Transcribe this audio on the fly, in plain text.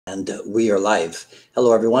And we are live.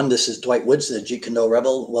 Hello, everyone. This is Dwight Woods, the Jeet Kune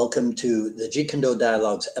Rebel. Welcome to the Jeet Kune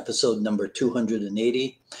Dialogues, episode number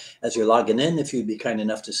 280. As you're logging in, if you'd be kind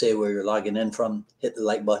enough to say where you're logging in from, hit the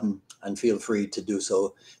like button and feel free to do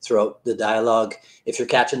so throughout the dialogue. If you're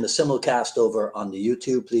catching the simulcast over on the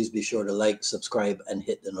YouTube, please be sure to like, subscribe, and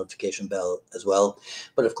hit the notification bell as well.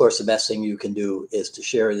 But of course, the best thing you can do is to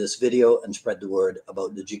share this video and spread the word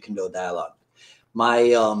about the Jeet Kune Dialogue.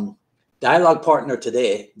 My dialogue partner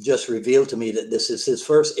today just revealed to me that this is his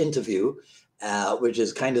first interview, which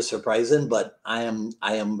is kind of surprising, but I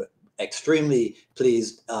am extremely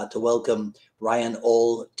pleased to welcome Ryan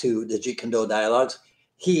Ohl to the Jeet Kune Dialogues.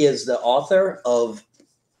 He is the author of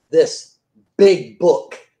this big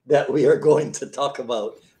book that we are going to talk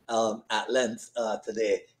about at length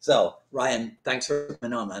today. So, Ryan, thanks for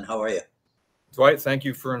coming on, man. How are you? Dwight, thank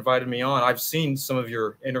you for inviting me on. I've seen some of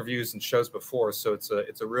your interviews and shows before, so it's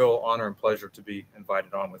a real honor and pleasure to be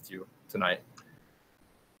invited on with you tonight.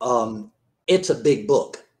 It's a big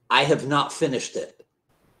book. I have not finished it.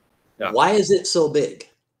 Yeah. Why is it so big?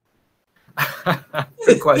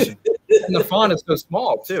 Good question. And the font is so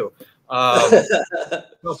small too.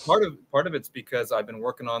 Well, part of it's because I've been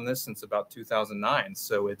working on this since about 2009.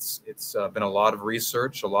 So it's been a lot of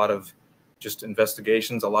research, a lot of just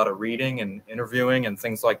investigations, a lot of reading and interviewing and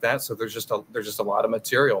things like that. So there's just a lot of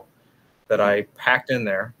material that I packed in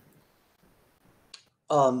there.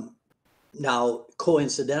 Now,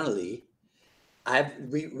 coincidentally,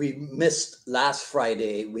 we missed last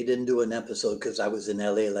Friday. We didn't do an episode because I was in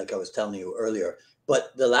LA, like I was telling you earlier.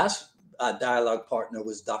 But the last dialogue partner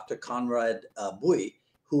was Dr. Conrad Bui,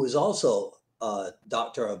 who is also a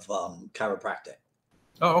doctor of chiropractic.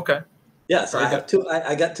 Oh, okay. Yeah, so I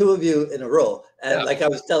got two of you in a row, and like I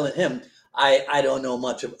was telling him, I don't know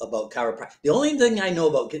much about chiropractic. The only thing I know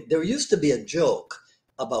about, there used to be a joke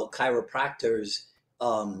about chiropractors.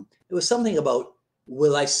 It was something about,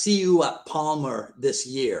 will I see you at Palmer this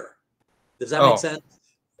year? Does that make sense?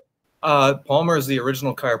 Palmer is the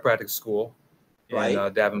original chiropractic school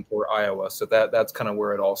in Davenport, Iowa. So that's kind of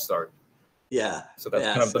where it all started. Yeah. So that's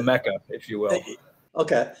kind of the Mecca, if you will.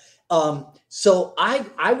 Okay. So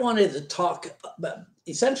I wanted to talk about,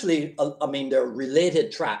 essentially, I mean, they're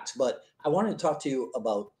related tracks, but I wanted to talk to you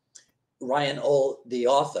about Ryan Ohl, the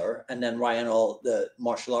author, and then Ryan Ohl, the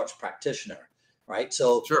martial arts practitioner, right?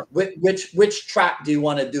 So sure. Which track do you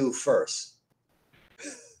want to do first?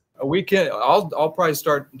 I'll probably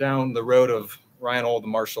start down the road of Ryan Ohl, the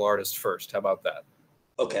martial artist first. How about that?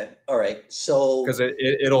 Okay. All right. So because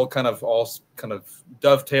it'll kind of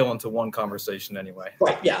dovetail into one conversation anyway.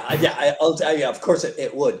 Right. Yeah. I'll tell you. Of course,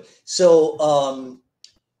 it would. So,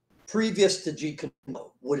 previous to Jeet Kune,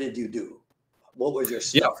 what did you do? What was your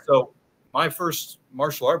start? Yeah. So my first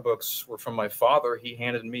martial art books were from my father. He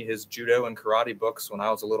handed me his judo and karate books when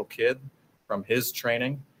I was a little kid from his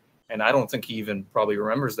training. And I don't think he even probably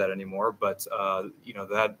remembers that anymore. But, you know,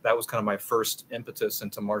 that was kind of my first impetus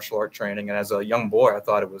into martial art training. And as a young boy, I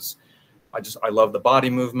thought it was, I love the body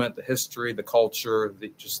movement, the history, the culture,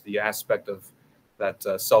 just the aspect of that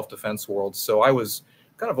self-defense world. So I was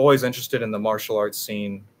kind of always interested in the martial arts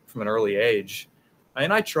scene from an early age.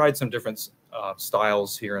 And I tried some different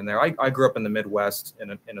styles here and there. I grew up in the Midwest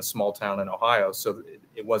in a small town in Ohio. So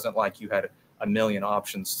it wasn't like you had a million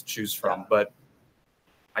options to choose from. Yeah. But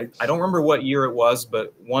I don't remember what year it was,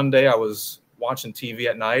 but one day I was watching TV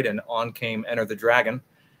at night and on came Enter the Dragon.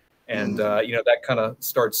 And, you know, that kind of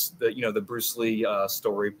starts the Bruce Lee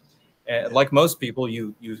story. And like most people,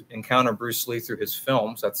 you encounter Bruce Lee through his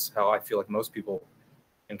films. That's how I feel like most people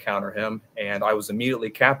encounter him. And I was immediately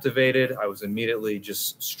captivated. I was immediately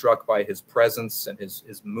just struck by his presence and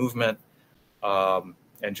his movement. And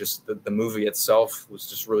just the movie itself was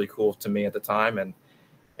just really cool to me at the time.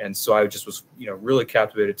 And so I just was, you know, really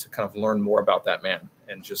captivated to kind of learn more about that man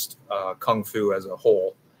and just Kung Fu as a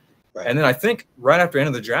whole. Right. And then I think right after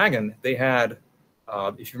Enter the Dragon, they had,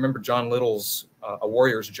 if you remember John Little's A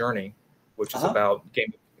Warrior's Journey, which is about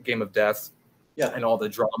Game of Death, and all the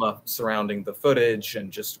drama surrounding the footage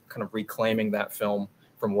and just kind of reclaiming that film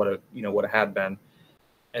from what it had been.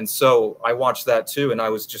 And so I watched that too, and I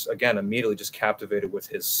was just, again, immediately just captivated with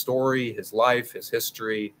his story, his life, his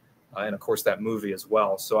history, and of course that movie as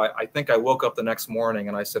well. So I think I woke up the next morning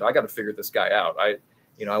and I said, I got to figure this guy out. I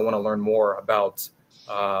want to learn more about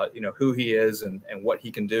who he is and what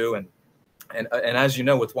he can do. And as you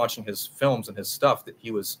know, with watching his films and his stuff, that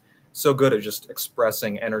he was so good at just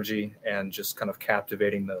expressing energy and just kind of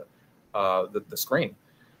captivating the screen.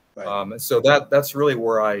 Right. And so that's really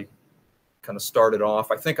where I kind of started off.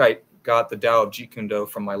 I think I got the Tao of Jeet Kune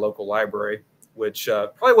from my local library, which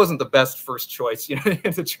probably wasn't the best first choice,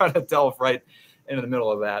 to try to delve right in the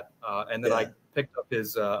middle of that. And then Yeah. I picked up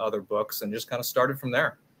his other books and just kind of started from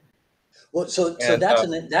there. Well, so And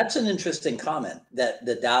that's an interesting comment that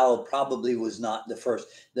the Tao probably was not the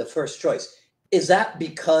first choice. Is that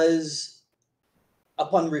because,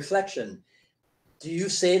 upon reflection, do you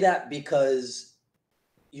say that because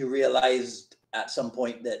you realized at some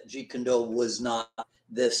point that Jeet Kune Do was not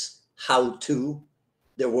this how-to?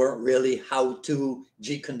 There weren't really how-to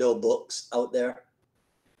Jeet Kune Do books out there?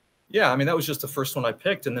 yeah, I mean, that was just the first one I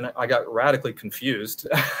picked. And then I got radically confused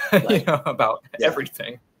Right. about Yeah.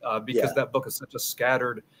 everything because Yeah. that book is such a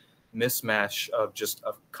scattered mismatch of just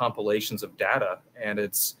compilations of data. And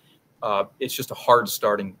it's just a hard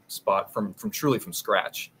starting spot from truly from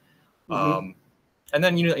scratch. Mm-hmm. And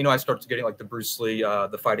then, I started getting like the Bruce Lee,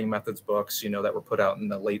 the fighting methods books, that were put out in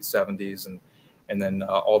the late 70s and then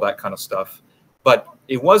all that kind of stuff. But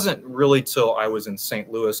it wasn't really till I was in St.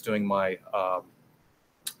 Louis doing my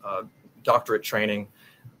doctorate training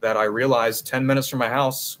that I realized 10 minutes from my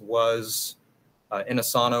house was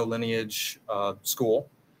Inasano lineage school.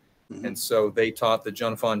 Mm-hmm. And so they taught the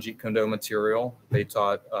Junfan Jeet Kune Do material. They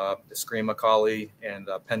taught Eskrima Kali and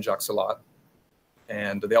Penjak Salat.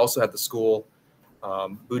 And they also had the school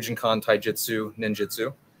Bujinkan Taijutsu,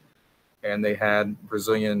 Ninjutsu. And they had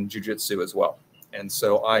Brazilian Jiu-Jitsu as well. And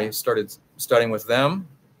so I started studying with them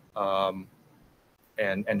and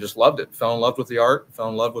just loved it. Fell in love with the art, fell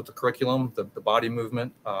in love with the curriculum, the body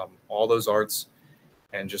movement, all those arts.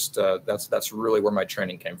 And just that's really where my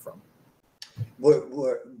training came from.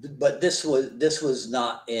 But this was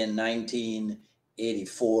not in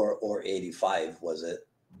 1984 or 85, was it?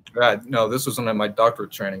 Right. No, this was in my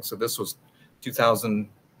doctorate training. So this was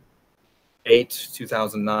 2008,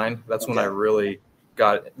 2009. That's when I really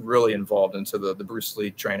got involved into the Bruce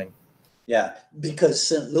Lee training. Yeah, because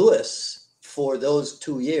St. Louis, for those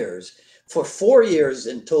 2 years, for 4 years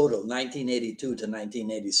in total, 1982 to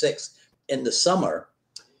 1986, in the summer,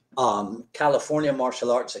 California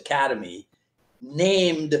Martial Arts Academy,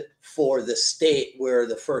 named for the state where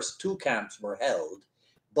the first 2 camps were held,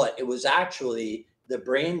 but it was actually the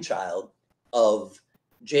brainchild of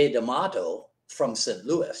Jay D'Amato from St.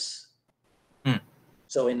 Louis.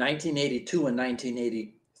 So in 1982 and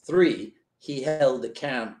 1983, he held a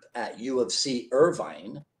camp at U of C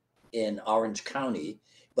Irvine in Orange County,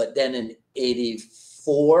 but then in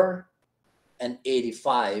 84 and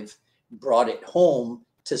 85 brought it home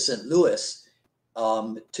to St. Louis,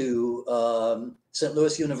 to St.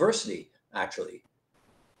 Louis University, actually,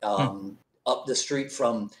 up the street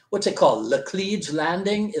from, what's it called? Laclede's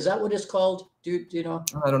Landing? Is that what it's called? Do you know?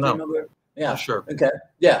 I don't know. Do you remember? Yeah. Sure. Okay.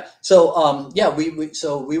 Yeah. So,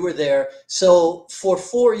 we were there. So for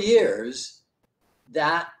 4 years,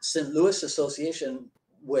 that St. Louis association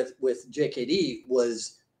with JKD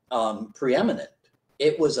was preeminent.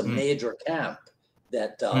 It was a major camp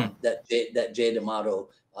that Jay D'Amato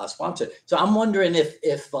sponsored. So I'm wondering if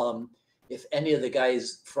any of the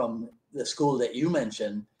guys from the school that you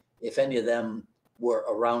mentioned, if any of them were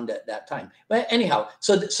around at that time. But anyhow,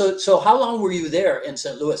 so how long were you there in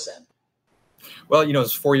St. Louis then? Well, it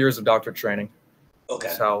was 4 years of doctorate training. Okay.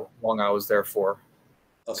 That's how long I was there for.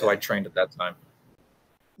 Okay. So I trained at that time.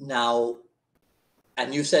 Now,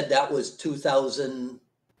 and you said that was 2000.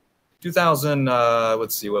 2000,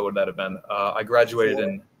 let's see, what would that have been? I graduated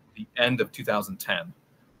in the end of 2010.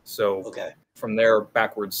 So from there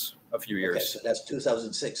backwards a few years. Okay, so that's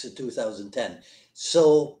 2006 to 2010.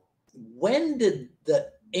 So when did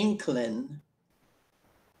the inkling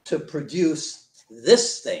to produce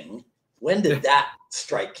this thing, when did that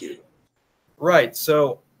strike you? Right.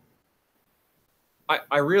 So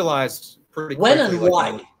I realized pretty quickly. When and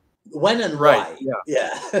why? When and why?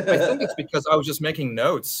 Yeah. I think it's because I was just making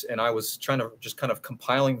notes and I was trying to just kind of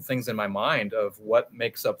compiling things in my mind of what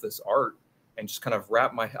makes up this art and just kind of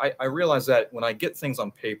I realized that when I get things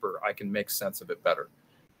on paper, I can make sense of it better.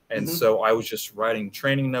 And so I was just writing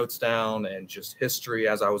training notes down and just history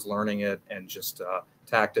as I was learning it and just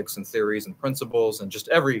tactics and theories and principles and just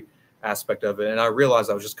every aspect of it. And I realized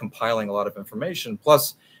I was just compiling a lot of information,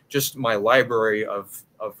 plus just my library of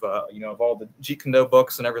all the Jeet Kune Do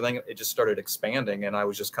books and everything. It just started expanding, and I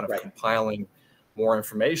was just kind of compiling more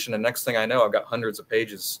information. And next thing I know, I've got hundreds of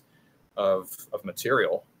pages of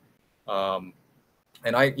material.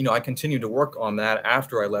 And I continued to work on that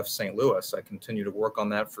after I left St. Louis. I continued to work on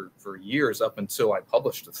that for years up until I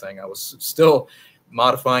published the thing. I was still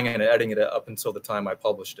modifying and editing it up until the time I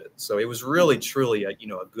published it. So it was really, truly a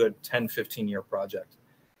good 10, 15-year project.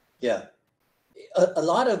 Yeah. A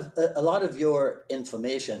lot of your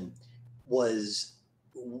information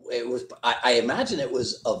I imagine it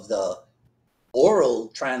was of the oral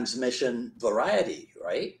transmission variety,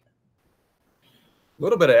 right?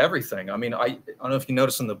 little bit of everything. I mean, I don't know if you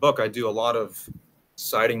notice in the book, I do a lot of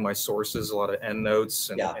citing my sources, a lot of endnotes,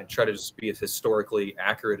 and try to just be as historically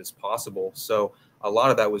accurate as possible. So a lot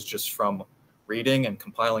of that was just from reading and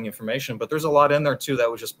compiling information, but there's a lot in there too that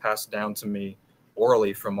was just passed down to me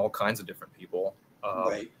orally from all kinds of different people,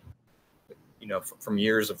 Right. you know, from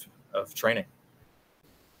years of training.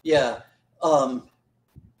 Yeah.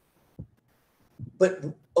 But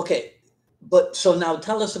okay, but so now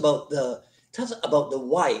tell us about the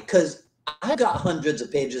why, because I got hundreds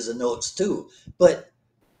of pages of notes too, but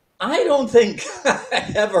I don't think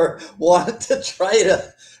I ever want to try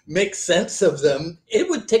to make sense of them. It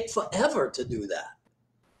would take forever to do that.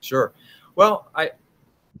 Sure. Well, I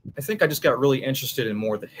think I just got really interested in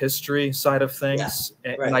more the history side of things,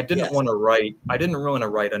 Yeah, and I right. didn't Yes. want to write. I didn't really want to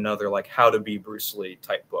write another like how to be Bruce Lee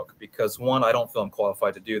type book because one, I don't feel I'm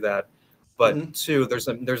qualified to do that, but two, there's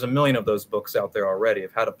a million of those books out there already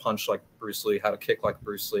of how to punch like Bruce Lee, how to kick like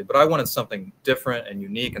Bruce Lee. But I wanted something different and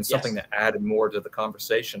unique and something that added more to the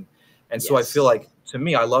conversation. And so I feel like, to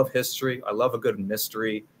me, I love history. I love a good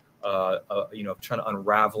mystery, you know, trying to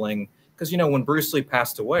unraveling. Because, you know, when Bruce Lee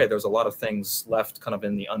passed away, there's a lot of things left kind of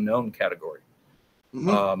in the unknown category.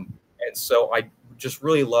 And so I just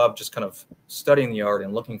really love just kind of studying the art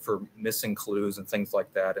and looking for missing clues and things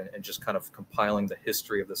like that, and just kind of compiling the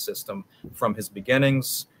history of the system from his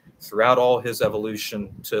beginnings throughout all his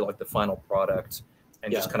evolution to like the final product,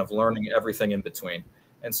 and just kind of learning everything in between.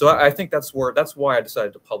 And so I think that's why I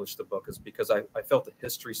decided to publish the book, is because I felt the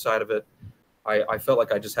history side of it. I felt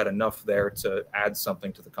like I just had enough there to add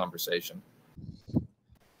something to the conversation.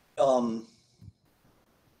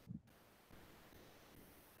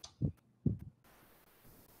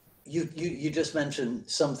 You just mentioned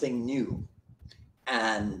something new,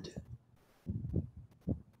 and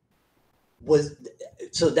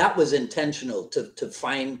so that was intentional to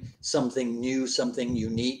find something new, something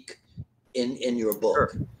unique in your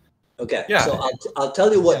book. Sure. Okay. Yeah. So I'll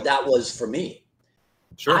tell you what that was for me.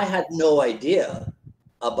 Sure. I had no idea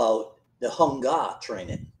about the Hunga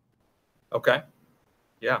training. Okay.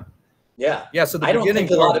 Yeah. Yeah. Yeah. So I don't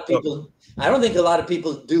think a lot of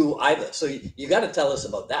people do either. So you got to tell us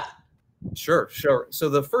about that. Sure. So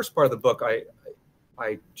the first part of the book,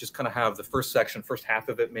 I just kind of have the first section, first half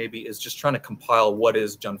of it maybe, is just trying to compile what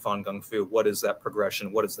is Junfan Gung Fu, what is that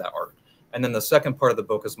progression, what is that art. And then the second part of the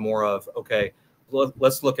book is more of, okay,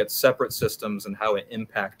 let's look at separate systems and how it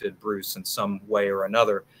impacted Bruce in some way or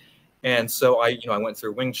another. And so I went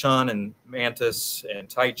through Wing Chun and Mantis and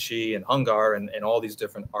Tai Chi and Hungar and all these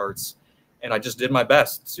different arts. And I just did my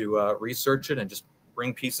best to research it and just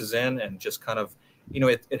bring pieces in, and just kind of,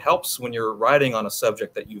 it helps when you're writing on a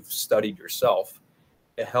subject that you've studied yourself.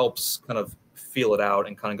 It helps kind of feel it out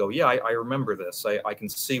and kind of go, yeah, I remember this. I can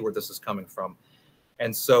see where this is coming from.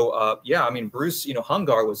 And so, yeah, I mean, Bruce,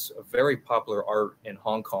 Hungar was a very popular art in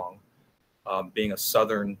Hong Kong, being a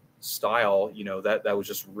Southern style, that was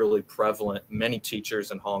just really prevalent, many teachers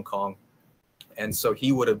in Hong Kong. And so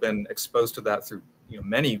he would have been exposed to that through,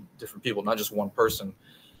 many different people, not just one person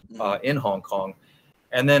in Hong Kong.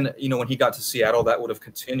 And then, when he got to Seattle, that would have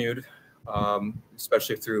continued,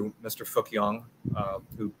 especially through Mr. Fook Young,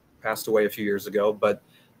 who passed away a few years ago. But,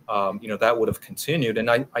 that would have continued. And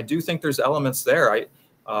I do think there's elements there.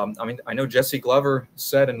 I mean, I know Jesse Glover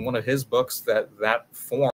said in one of his books that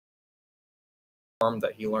form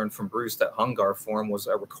that he learned from Bruce, that Hungar form, was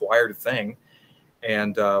a required thing.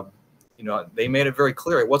 And, they made it very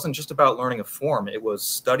clear. It wasn't just about learning a form. It was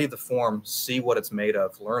study the form, see what it's made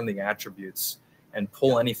of, learn the attributes, and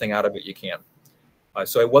pull anything out of it you can.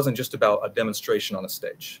 So it wasn't just about a demonstration on a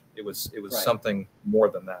stage. It was something more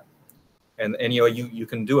than that. And you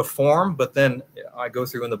can do a form, but then I go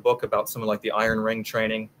through in the book about something like the Iron Ring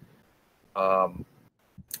training, and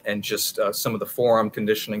just some of the forearm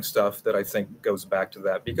conditioning stuff that I think goes back to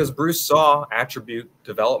that, because Bruce saw attribute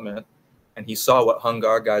development, and he saw what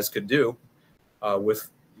Hungar guys could do with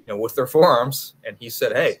their forearms, and he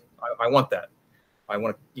said, "Hey, I want that. I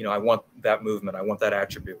want that movement. I want that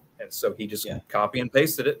attribute." And so he just copy and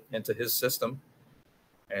pasted it into his system,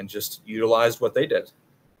 and just utilized what they did.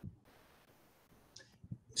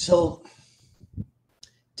 So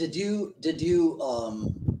did you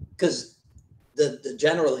because the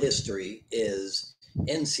general history is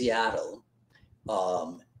in Seattle,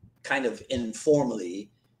 kind of informally,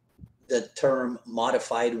 the term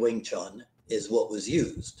modified Wing Chun is what was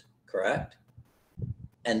used, correct?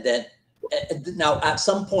 And then now at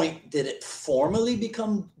some point, did it formally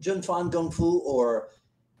become Junfan Gung Fu, or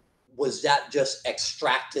was that just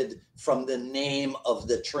extracted from the name of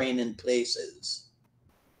the training places?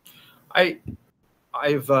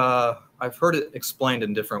 I've heard it explained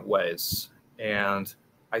in different ways, And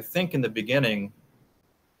I think in the beginning,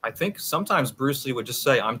 I think sometimes Bruce Lee would just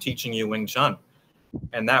say, I'm teaching you Wing Chun.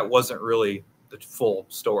 And that wasn't really the full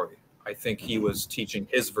story. I think he was teaching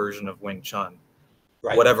his version of Wing Chun,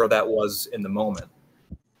 Right. whatever that was in the moment.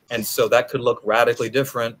 And so that could look radically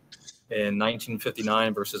different in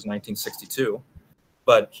 1959 versus 1962,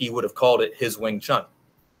 but he would have called it his Wing Chun.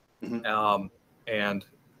 And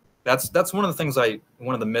that's one of the things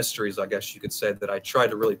one of the mysteries, I guess you could say, that I tried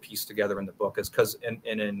to really piece together in the book, is because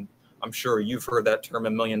in I'm sure you've heard that term a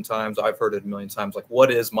million times. I've heard it a million times. Like,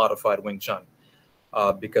 what is modified Wing Chun?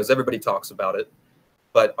 Because everybody talks about it,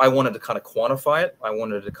 but I wanted to kind of quantify it. I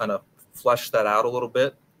wanted to kind of flesh that out a little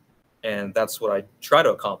bit. And that's what I try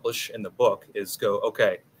to accomplish in the book, is go,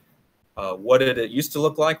 okay, what did it used to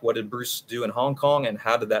look like? What did Bruce do in Hong Kong? And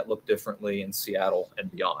how did that look differently in Seattle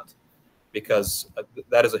and beyond? Because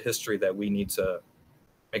that is a history that we need to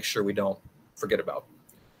make sure we don't forget about.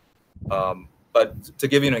 But to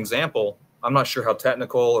give you an example, I'm not sure how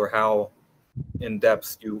technical or how in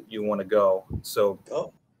depth you want to go. So,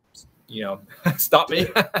 stop me.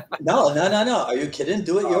 No. Are you kidding?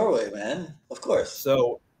 Do it your way, man. Of course.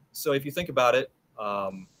 So if you think about it,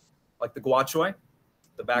 like the Gua Choi,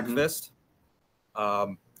 the back fist,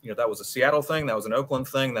 that was a Seattle thing. That was an Oakland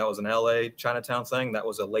thing. That was an LA Chinatown thing. That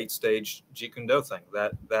was a late stage Jeet Kune Do thing.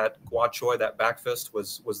 That Gua Choi, that back fist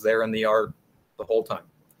was there in the art the whole time.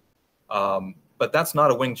 But that's not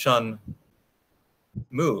a Wing Chun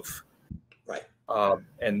move. Right.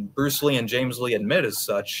 And Bruce Lee and James Lee admit as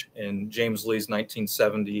such in James Lee's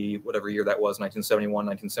 1970, whatever year that was, 1971,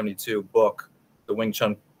 1972 book, the Wing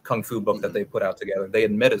Chun Kung Fu book that they put out together. They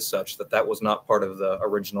admit as such that was not part of the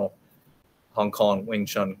original Hong Kong Wing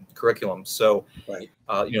Chun curriculum. So,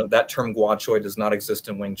 that term Gua Choi does not exist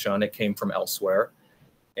in Wing Chun. It came from elsewhere.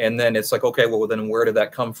 And then it's like, okay, well, then where did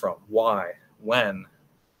that come from? Why? When?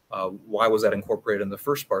 Why was that incorporated in the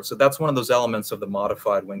first part? So that's one of those elements of the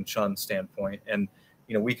modified Wing Chun standpoint. And,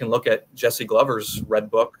 we can look at Jesse Glover's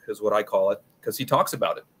Red Book, is what I call it, because he talks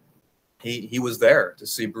about it. He was there to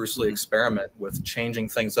see Bruce Lee experiment with changing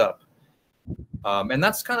things up. And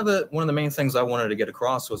that's kind of one of the main things I wanted to get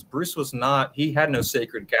across, was Bruce he had no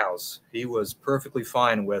sacred cows. He was perfectly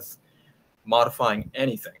fine with modifying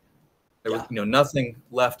anything. There was nothing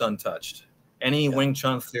left untouched. Any Wing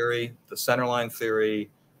Chun theory, the centerline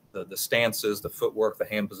theory, the stances, the footwork, the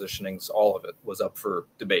hand positionings, all of it was up for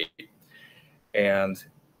debate. And,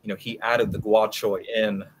 he added the Gua Choi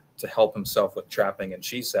in to help himself with trapping and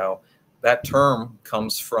Chi Sao. That term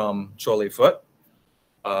comes from Cho Li Foot.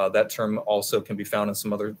 That term also can be found in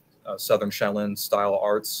some other Southern Shaolin style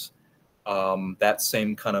arts. That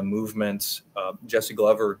same kind of movement, Jesse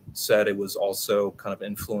Glover said it was also kind of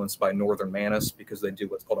influenced by Northern Manus, because they do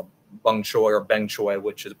what's called a Bung Choi or Beng Choi,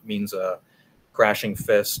 which means a crashing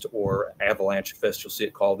fist or avalanche fist, you'll see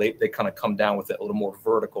it called. They kind of come down with it a little more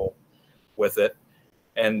vertical with it.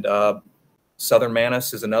 And Southern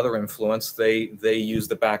Manus is another influence. They use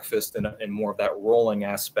the back fist in more of that rolling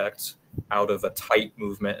aspect out of a tight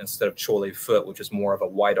movement instead of Cho Li Foot, which is more of a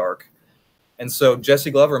wide arc. And so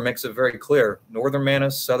Jesse Glover makes it very clear: Northern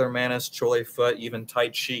Manus, Southern Manus, Cho Li Foot, even Tai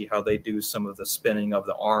Chi, how they do some of the spinning of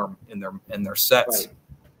the arm in their sets. Right.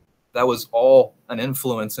 That was all an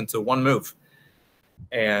influence into one move.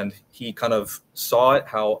 And he kind of saw it,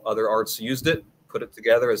 how other arts used it, put it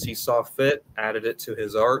together as he saw fit, added it to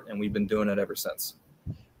his art, and we've been doing it ever since.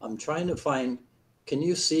 I'm trying to find, can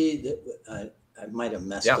you see, I might have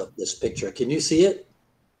messed up this picture. Can you see it?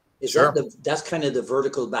 Sure. That's kind of the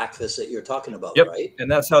vertical back fist that you're talking about, right?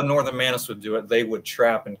 And that's how Northern Manus would do it. They would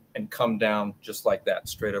trap and come down just like that,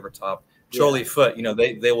 straight over top. Cho Li Foot,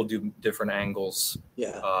 they will do different angles.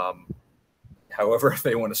 However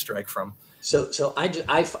they want to strike from. So I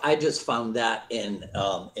just found that in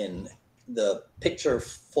the picture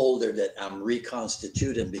folder that I'm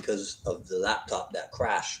reconstituting because of the laptop that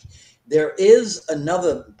crashed. There is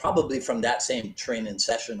another, probably from that same training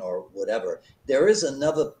session or whatever, there is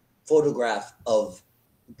another photograph of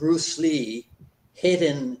Bruce Lee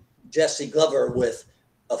hitting Jesse Glover with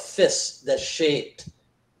a fist that's shaped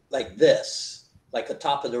like this, like a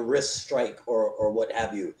top of the wrist strike or what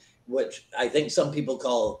have you, which I think some people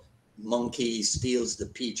call monkey steals the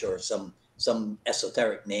peach or some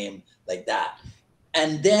esoteric name like that.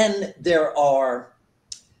 And then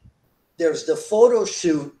there's the photo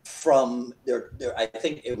shoot from there. I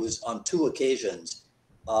think it was on 2 occasions.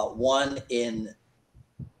 One in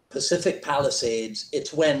Pacific Palisades.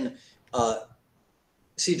 It's when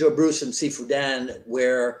Cedro Bruce and Sifu Dan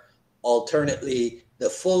wear alternately the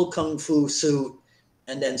full Kung Fu suit,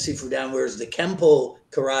 and then Sifu Dan wears the Kempo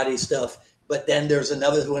karate stuff. but then there's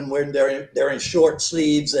another one where they're in short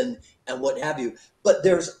sleeves and what have you. But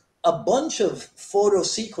there's a bunch of photo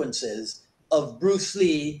sequences of Bruce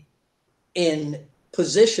Lee in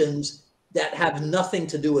positions that have nothing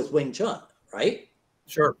to do with Wing Chun, right?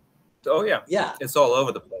 Sure. Oh yeah. Yeah. It's all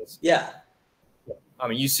over the place. Yeah. I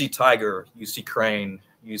mean, you see Tiger, you see Crane,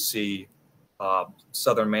 you see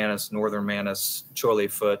Southern Manus, Northern Manus,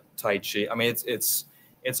 Chole Foot, Tai Chi. I mean,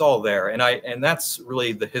 it's all there, and that's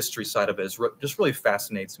really the history side of it. Just really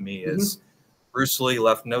fascinates me. Is Bruce Lee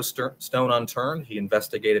left no stone unturned. He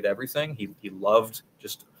investigated everything. He loved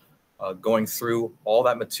just going through all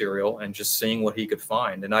that material and just seeing what he could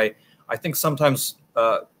find. And I think sometimes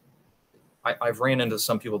I've ran into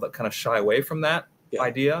some people that kind of shy away from that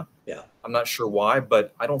idea. Yeah. I'm not sure why,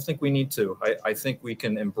 but I don't think we need to. I think we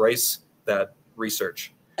can embrace that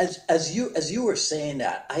research. As you were saying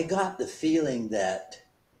that, I got the feeling that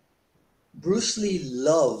Bruce Lee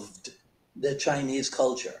loved the Chinese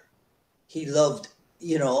culture. He loved,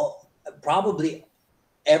 probably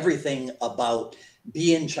everything about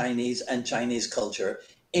being Chinese and Chinese culture,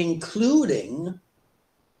 including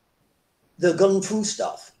the Gung Fu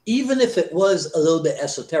stuff, even if it was a little bit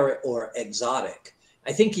esoteric or exotic.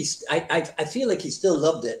 I think I feel like he still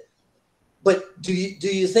loved it. But do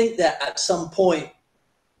you think that at some point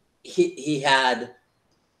he had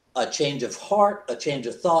a change of heart, a change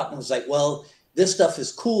of thought, and was like, well, this stuff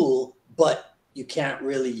is cool, but you can't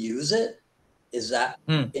really use it? Is that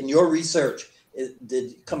in your research,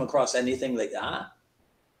 did you come across anything like that?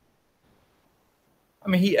 I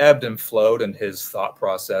mean, he ebbed and flowed in his thought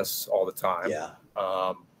process all the time. Yeah.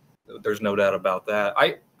 There's no doubt about that.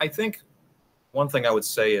 I think one thing I would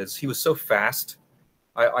say is he was so fast.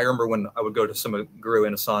 I remember when I would go to some of Guru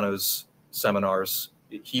Inasano's seminars,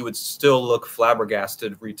 he would still look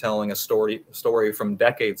flabbergasted retelling a story from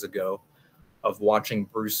decades ago of watching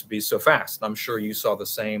Bruce be so fast. I'm sure you saw the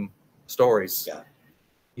same stories. Yeah.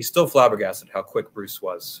 He's still flabbergasted how quick Bruce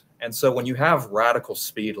was. And so when you have radical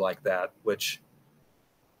speed like that, which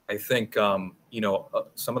I think, some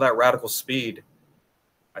of that radical speed,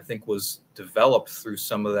 I think, was developed through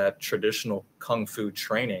some of that traditional Kung Fu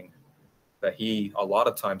training that he a lot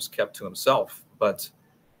of times kept to himself. But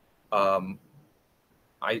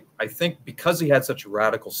I think because he had such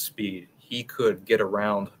radical speed, he could get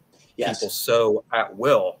around people so at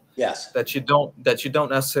will that you don't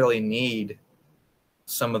necessarily need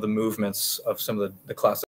some of the movements of some of the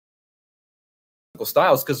classical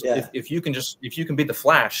styles, because if you can be the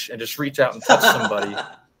Flash and just reach out and touch somebody,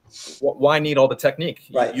 why need all the technique?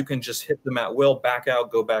 Right. You can just hit them at will, back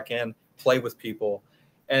out, go back in, play with people,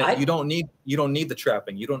 and you don't need the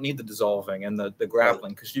trapping, you don't need the dissolving and the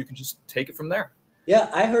grappling, because you can just take it from there. Yeah,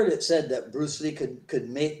 I heard it said that Bruce Lee could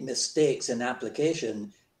make mistakes in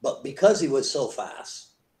application, but because he was so fast,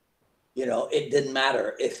 it didn't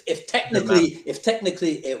matter if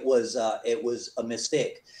technically it was a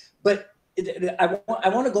mistake. But I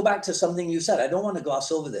want to go back to something you said. I don't want to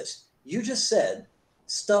gloss over this. You just said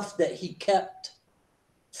stuff that he kept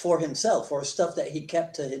for himself, or stuff that he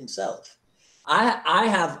kept to himself. I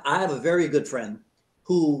have a very good friend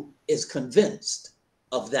who is convinced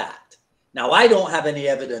of that. Now, I don't have any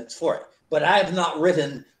evidence for it, but I have not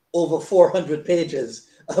written over 400 pages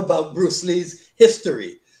about Bruce Lee's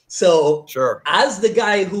history. So as the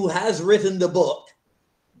guy who has written the book,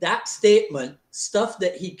 that statement, stuff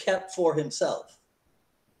that he kept for himself,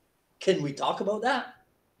 can we talk about that?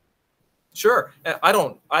 Sure. I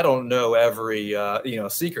don't know every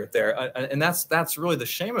secret there, and that's really the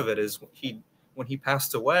shame of it. Is when he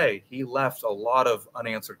passed away, he left a lot of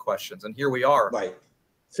unanswered questions, and here we are, right?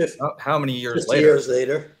 How many years 50 years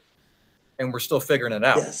later, and we're still figuring it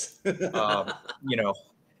out. Yes.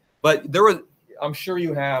 But there was. I'm sure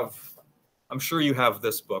you have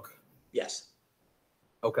this book. Yes.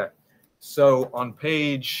 Okay. So on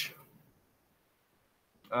page,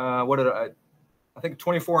 I think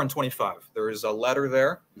 24 and 25, there is a letter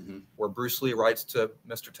there where Bruce Lee writes to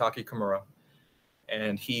Mr. Taki Kimura,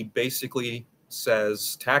 and he basically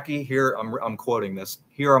says, Taki, here, I'm quoting this,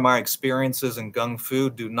 "Here are my experiences in Gung Fu.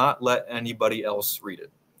 Do not let anybody else read it."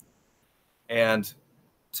 And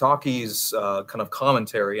Taki's kind of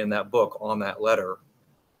commentary in that book on that letter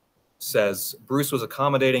says, Bruce was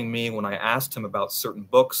accommodating me when I asked him about certain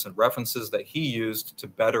books and references that he used to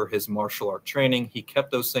better his martial art training. He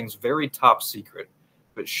kept those things very top secret,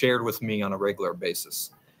 but shared with me on a regular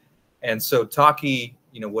basis. And so Taki,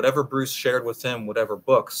 whatever Bruce shared with him, whatever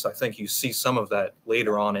books, I think you see some of that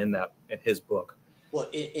later on in his book. Well,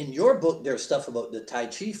 in your book, there's stuff about the Tai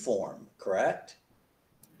Chi form, correct?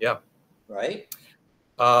 Yeah. Right?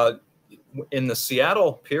 In the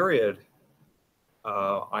Seattle period,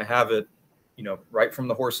 I have it you know, right from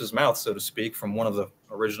the horse's mouth, so to speak, from one of the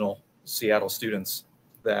original Seattle students,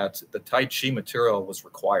 that the Tai Chi material was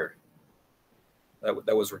required.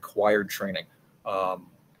 That was required training,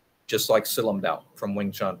 just like Silam Dao from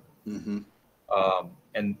Wing Chun. Mm-hmm.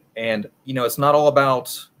 And you know, it's not all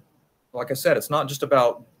about, like I said, it's not just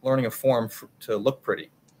about learning a form to look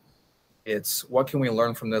pretty. It's what can we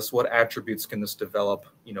learn from this? What attributes can this develop?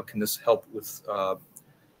 You know, can this help with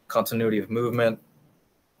continuity of movement,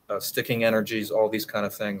 sticking energies, all these kind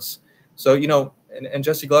of things. So, you know, and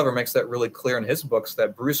Jesse Glover makes that really clear in his books,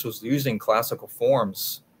 that Bruce was using classical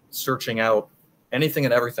forms, searching out anything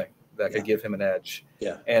and everything that could give him an edge.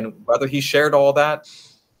 Yeah. And whether he shared all that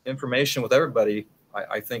information with everybody,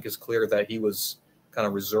 I think is clear that he was kind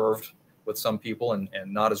of reserved with some people and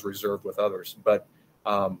not as reserved with others. But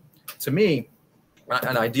to me,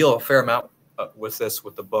 and I deal a fair amount with this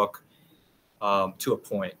with the book to a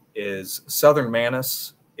point, is Southern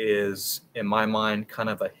Manus is, in my mind, kind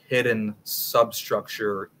of a hidden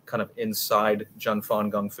substructure kind of inside Jun Fan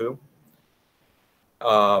Gung Fu.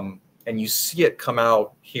 And you see it come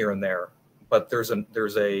out here and there, but there's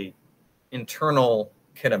a internal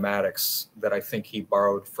kinematics that I think he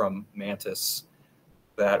borrowed from Mantis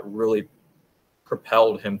that really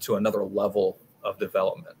propelled him to another level of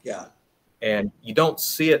development. Yeah. And you don't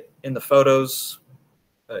see it in the photos.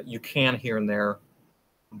 You can here and there,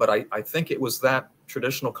 but I think it was that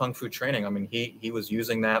traditional Kung Fu training. I mean, he was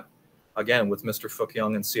using that, again, with Mr. Fook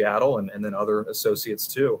Young in Seattle and then other associates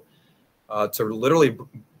too, to literally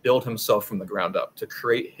build himself from the ground up, to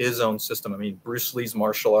create his own system. I mean, Bruce Lee's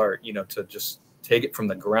martial art, you know, to just take it from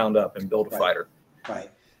the ground up and build a fighter. Right.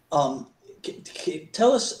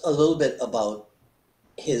 Tell us a little bit about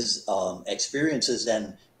his experiences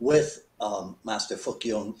then with Master Fook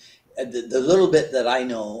Young. The little bit that I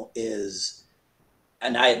know is,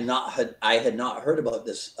 and I had not heard about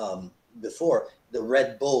this before, the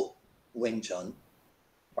Red Boat Wing Chun,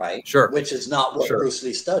 right? Sure. Which is not what Bruce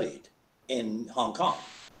Lee studied in Hong Kong.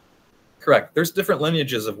 Correct. There's different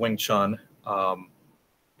lineages of Wing Chun,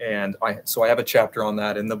 and so I have a chapter on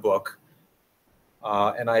that in the book,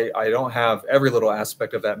 and I don't have every little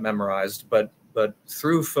aspect of that memorized, but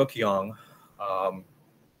through Fook Young,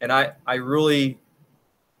 and I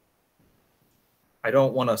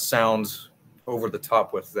don't want to sound over the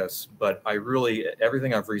top with this, but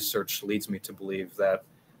everything I've researched leads me to believe that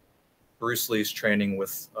Bruce Lee's training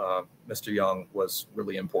with Mr. Young was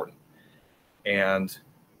really important. And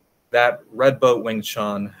that Red Boat Wing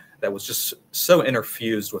Chun that was just so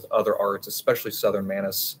interfused with other arts, especially Southern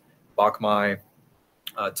Manus, Bak Mai,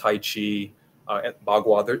 Tai Chi,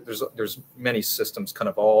 Bagua. There's many systems kind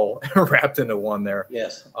of all wrapped into one there.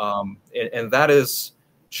 Yes. And that is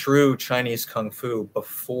true Chinese Kung Fu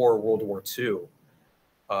before World War II,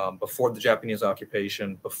 before the Japanese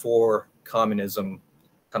occupation, before communism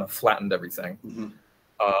kind of flattened everything.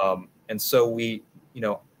 Mm-hmm. And so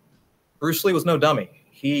Bruce Lee was no dummy.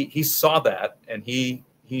 He saw that, and he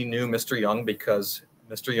knew Mr. Young because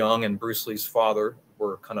Mr. Young and Bruce Lee's father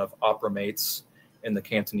were kind of opera mates in the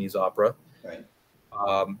Cantonese opera. Right.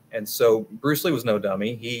 And so Bruce Lee was no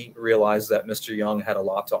dummy. He realized that Mr. Young had a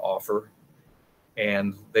lot to offer,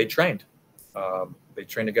 and they trained. They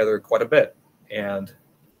trained together quite a bit. And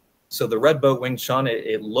so the Red Boat Wing Chun,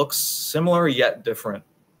 it looks similar yet different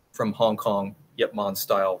from Hong Kong Yip Man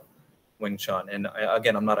style Wing Chun. And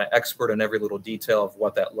again, I'm not an expert in every little detail of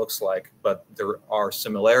what that looks like, but there are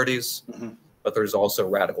similarities, mm-hmm. but there's also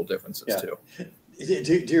radical differences too.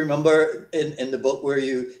 Do you remember in the book where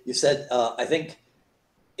you said, I think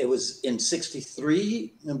it was in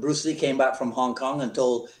 '63 when Bruce Lee came back from Hong Kong and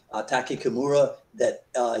told Taki Kimura that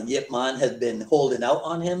Yip Man had been holding out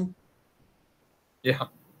on him? Yeah.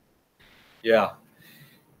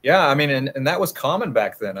 I mean, and that was common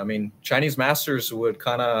back then. I mean, Chinese masters would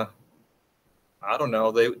kind of, I don't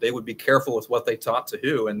know, they would be careful with what they taught to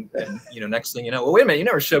who. And next thing you know, well, wait a minute, you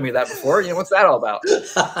never showed me that before. What's that all about?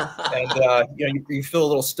 And, you feel a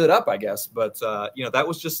little stood up, I guess. But, that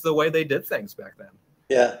was just the way they did things back then.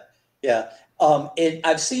 Yeah. And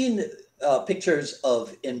I've seen pictures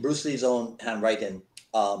in Bruce Lee's own handwriting,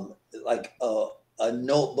 like a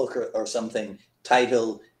notebook or something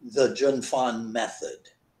titled The Jun Fan Method.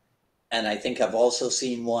 And I think I've also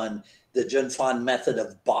seen one, The Jun Fan Method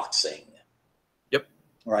of Boxing. Yep.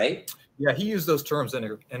 Right? Yeah, he used those terms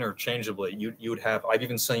interchangeably. You would have, I've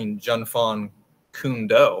even seen Jun Fan Kune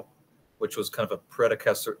Do, which was kind of a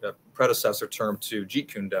predecessor term to Jeet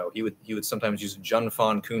Kune Do. He would sometimes use Jun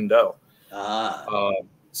Fan Kune Do.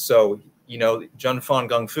 So Jun Fan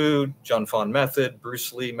Gung Fu, Jun Fan Method,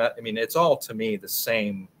 Bruce Lee. I mean, it's all to me the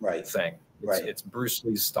same thing. It's Bruce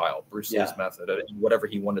Lee's style, Bruce Lee's method, whatever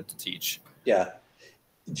he wanted to teach. Yeah.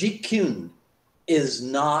 Jeet Kune is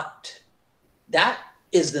not, that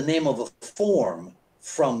is the name of a form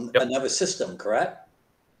from Yep. another system, correct?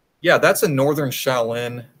 Yeah, that's a Northern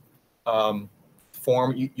Shaolin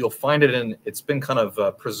form. You'll find it in, it's been kind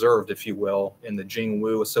of preserved, if you will, in the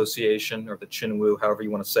Jingwu Association or the Chinwu, however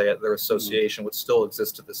you want to say it, their association, which still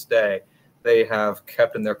exists to this day. They have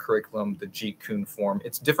kept in their curriculum the Jeet Kune form.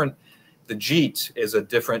 It's different. The Jeet is a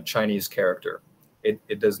different Chinese character.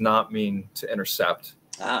 It does not mean to intercept.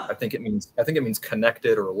 I think it means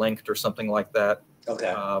connected or linked or something like that.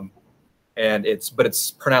 Okay. And but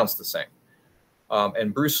it's pronounced the same.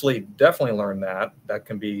 And Bruce Lee definitely learned that. That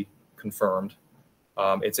can be confirmed.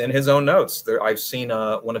 It's in his own notes. I've seen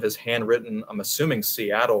one of his handwritten, I'm assuming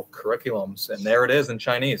Seattle curriculums, and there it is in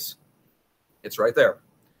Chinese. It's right there.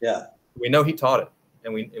 Yeah. We know he taught it,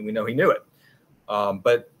 and we know he knew it.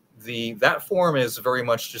 But that form is very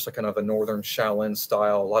much just a kind of a Northern Shaolin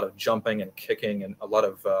style, a lot of jumping and kicking, and a lot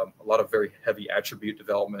of very heavy attribute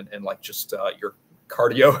development, and like just your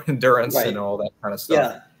cardio endurance and all that kind of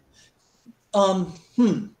stuff. Yeah.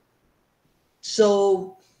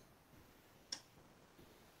 So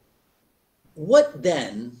what's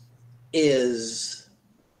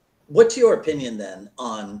your opinion then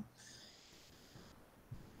on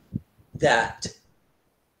that?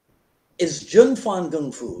 Is Jun Fan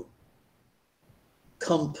Gung Fu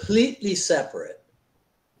completely separate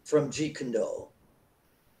from Jeet Kune Do,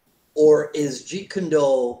 or is Jeet Kune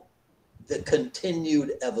Do the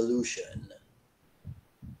continued evolution?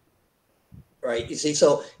 Right. You see,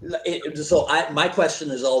 my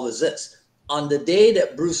question is always this: on the day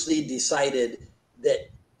that Bruce Lee decided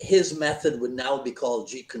that his method would now be called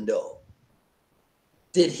Jeet Kune Do,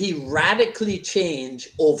 did he radically change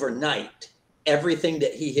overnight everything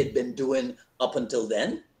that he had been doing up until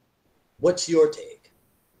then? What's your take?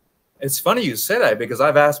 It's funny you say that, because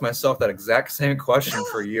I've asked myself that exact same question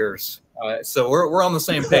for years. So we're on the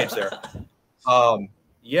same page there.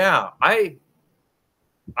 Yeah, I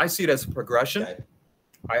see it as a progression. Okay.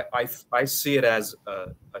 I see it as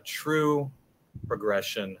a true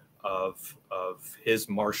progression of his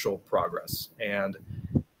martial progress. And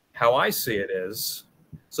how I see it is,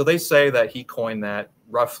 so they say that he coined that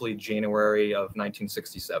roughly January of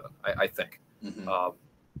 1967, I think.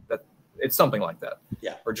 That it's something like that.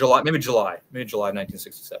 Yeah. Or maybe July of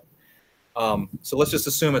 1967. So let's just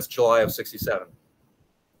assume it's July of 67.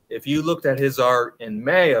 If you looked at his art in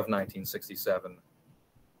May of 1967,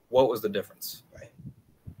 what was the difference? Right.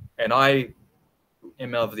 And I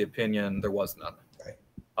am of the opinion there was none. Right.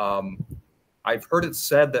 I've heard it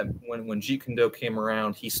said that when Jeet Kune Do came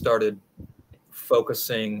around, he started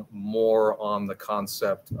focusing more on the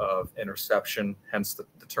concept of interception, hence the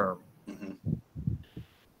term.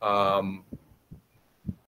 And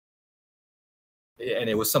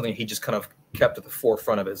it was something he just kind of kept at the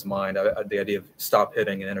forefront of his mind, the idea of stop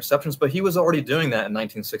hitting and interceptions. But he was already doing that in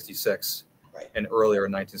 1966 and earlier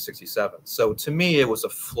in 1967. So to me, it was a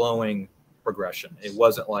flowing progression. It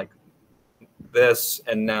wasn't like this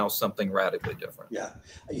and now something radically different. Yeah.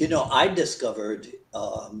 You know, I discovered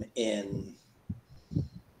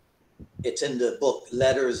it's in the book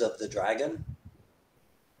Letters of the Dragon.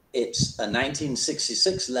 It's a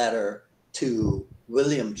 1966 letter to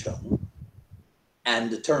William Chung,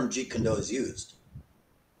 and the term Jeet Kune Do is used.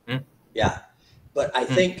 Yeah. But I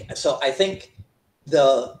think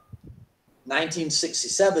the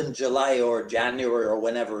 1967 July or January or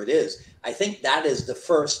whenever it is, I think that is the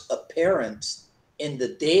first appearance in the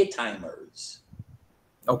daytimers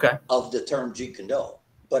of the term Jeet Kune Do.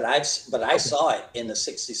 But I saw it in the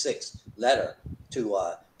 66 letter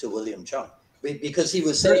to William Chung, because he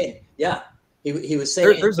was saying, he was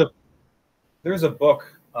saying, there's a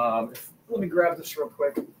book. Let me grab this real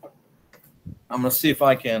quick. I'm going to see if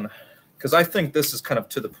I can, because I think this is kind of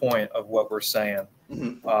to the point of what we're saying.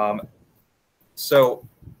 So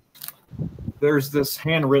there's this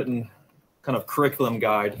handwritten kind of curriculum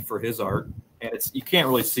guide for his art, and you can't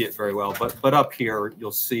really see it very well, but up here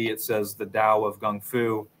you'll see it says the Tao of Gung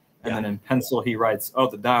Fu, and then in pencil he writes,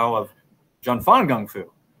 the Tao of Jun Fan Gung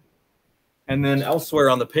Fu. And then elsewhere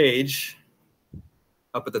on the page,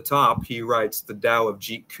 up at the top, he writes the Tao of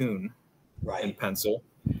Jeet Kune in pencil.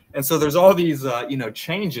 And so there's all these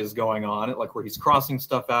changes going on, like where he's crossing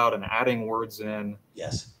stuff out and adding words in.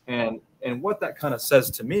 Yes. And what that kind of says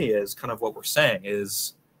to me is kind of what we're saying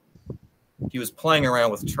is he was playing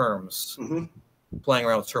around with terms, playing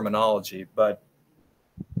around with terminology, but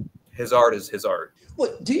his art is his art.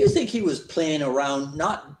 Well, do you think he was playing around,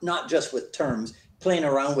 not just with terms, playing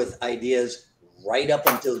around with ideas right up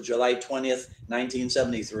until July 20th,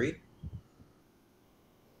 1973?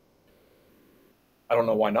 I don't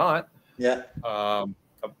know why not. Yeah.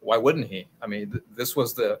 Why wouldn't he? I mean, this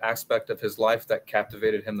was the aspect of his life that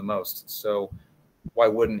captivated him the most. So why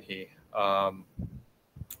wouldn't he?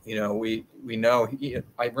 You know, we know.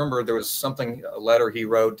 I remember there was something, a letter he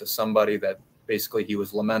wrote to somebody that basically he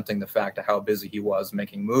was lamenting the fact of how busy he was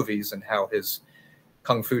making movies and how his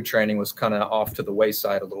kung fu training was kind of off to the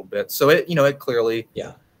wayside a little bit. So it, you know, it clearly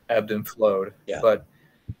ebbed and flowed. Yeah. But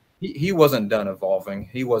he wasn't done evolving.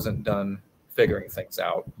 He wasn't done figuring things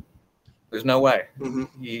out. There's no way. I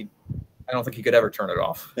don't think he could ever turn it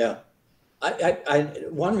off. Yeah.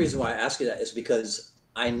 One reason why I ask you that is because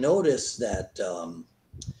I noticed that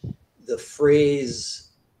the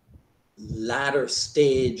phrase latter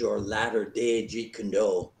stage or latter day Jeet Kune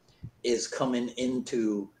Do is coming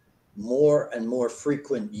into more and more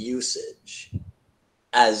frequent usage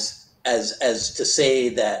as to say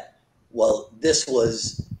that, well, this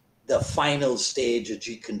was the final stage of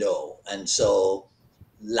Jeet Kune Do, and so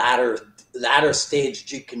latter stage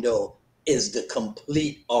Jeet Kune Do is the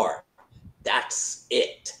complete art. That's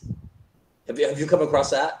it. Have you come across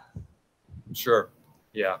that? Sure.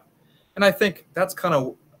 Yeah. And I think that's kind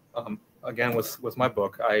of, again, with my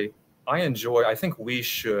book, I think we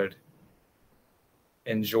should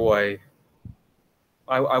enjoy,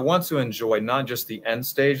 I want to enjoy not just the end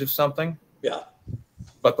stage of something,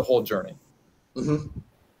 but the whole journey.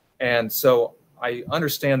 And so I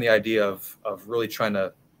understand the idea of really trying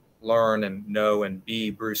to learn and know and be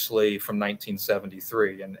Bruce Lee from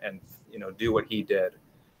 1973 and you know, do what he did.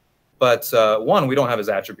 But one, we don't have his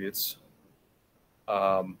attributes.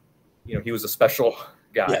 You know, he was a special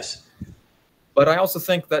guy. Yes. But I also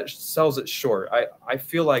think that sells it short. I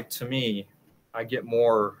feel like, to me,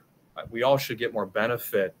 we all should get more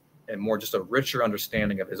benefit and more just a richer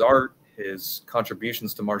understanding of his art, his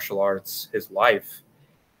contributions to martial arts, his life,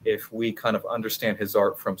 if we kind of understand his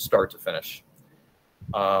art from start to finish.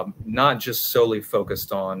 Not just solely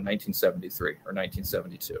focused on 1973 or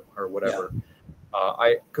 1972 or whatever.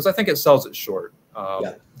 Because I think it sells it short.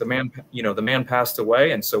 The man passed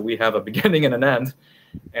away, and so we have a beginning and an end,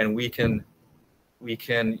 and we can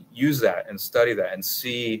use that and study that and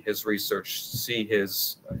see his research, see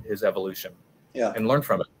his evolution, and learn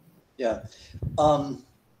from it. Yeah.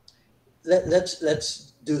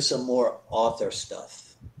 Let's do some more author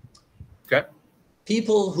stuff. Okay.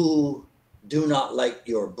 People who do not like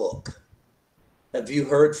your book, have you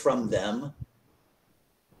heard from them?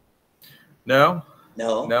 No,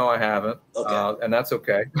 I haven't. Okay. And that's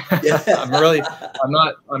okay. Yeah.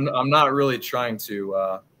 I'm not really trying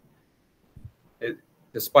to,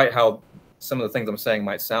 despite how some of the things I'm saying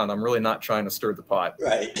might sound, I'm really not trying to stir the pot.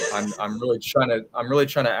 Right. I'm really trying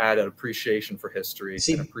to add an appreciation for history,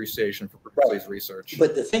 an appreciation for Bruce Lee's research.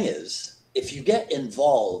 But the thing is, if you get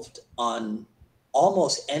involved on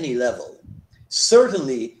almost any level,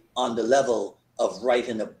 certainly on the level of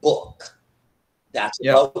writing a book that's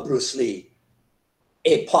about Bruce Lee,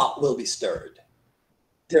 a pot will be stirred.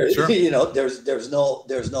 You know, there's no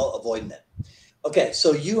avoiding it. Okay,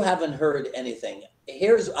 so you haven't heard anything.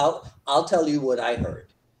 I'll tell you what I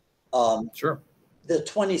heard. Sure. The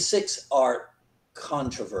 26 art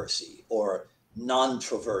controversy or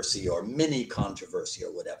non-controversy or mini controversy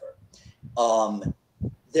or whatever.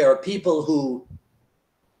 There are people who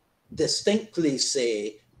distinctly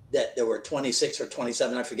say that there were 26 or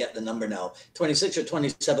 27, I forget the number now, 26 or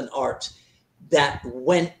 27 arts that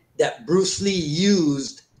Bruce Lee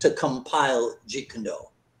used to compile Jeet Kune Do.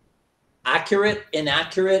 Accurate,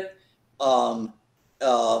 inaccurate, a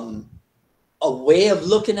way of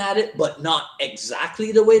looking at it, but not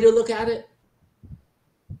exactly the way to look at it.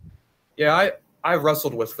 Yeah, I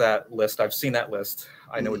wrestled with that list. I've seen that list.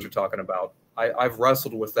 I know what you're talking about. I've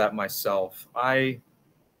wrestled with that myself.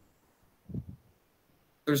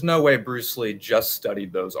 There's no way Bruce Lee just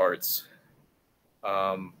studied those arts.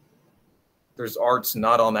 There's arts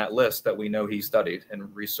not on that list that we know he studied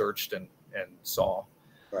and researched and saw.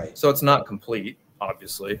 Right. So it's not complete,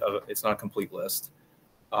 obviously. It's not a complete list.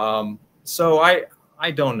 So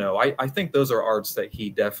I don't know. I think those are arts that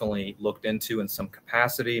he definitely looked into in some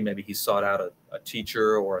capacity. Maybe he sought out a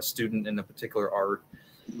teacher or a student in a particular art.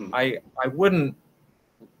 I wouldn't.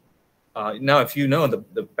 Now, if you know, in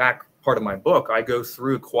the back part of my book, I go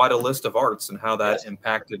through quite a list of arts and how that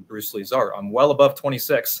impacted Bruce Lee's art. I'm well above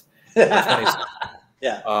 26. 26.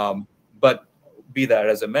 Yeah. But be that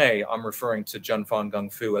as it may, I'm referring to Jun Fan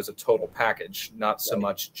Gung Fu as a total package, not so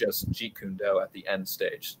much just Jeet Kune Do at the end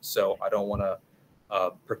stage. So I don't want to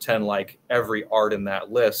pretend like every art in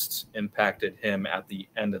that list impacted him at the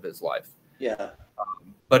end of his life. Yeah.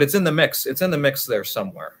 But it's in the mix. It's in the mix there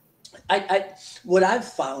somewhere. What I've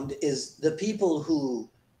found is the people who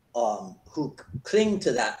who cling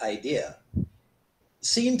to that idea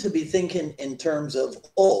seem to be thinking in terms of,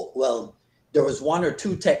 oh, well, there was one or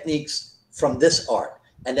two techniques from this art,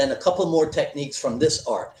 and then a couple more techniques from this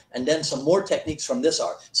art, and then some more techniques from this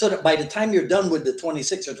art. So that by the time you're done with the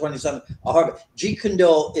 26 or 27, Jeet Kune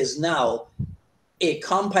Do is now a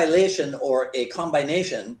compilation or a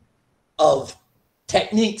combination of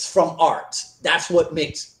techniques from arts. That's what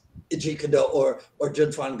makes Jeet Kune Do or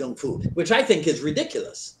Jun Fan Gung Fu, which I think is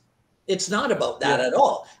ridiculous. It's not about that at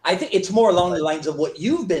all. I think it's more along the lines of what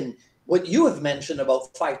you have mentioned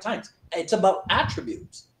about 5 times. It's about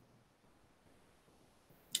attributes.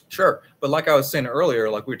 Sure, but like I was saying earlier,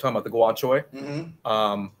 like we were talking about the Gua Choi,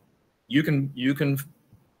 you can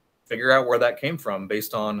figure out where that came from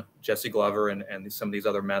based on Jesse Glover and some of these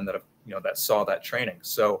other men that have that saw that training.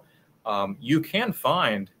 So you can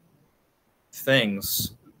find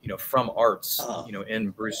things from arts in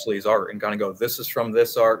Bruce Lee's art and kind of go, this is from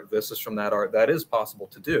this art, this is from that art. That is possible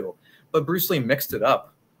to do, but Bruce Lee mixed it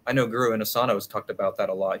up. I know Guru Inosanto has talked about that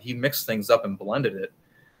a lot. He mixed things up and blended it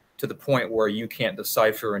to the point where you can't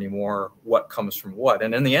decipher anymore what comes from what.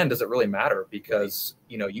 And in the end, does it really matter? Because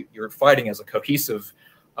you're fighting as a cohesive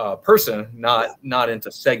person, not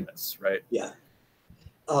into segments, right? Yeah.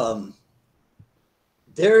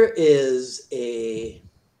 There is a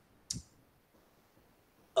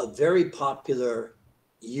very popular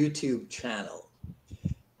YouTube channel.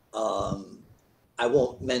 I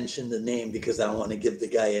won't mention the name because I don't want to give the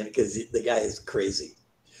guy in, because the guy is crazy.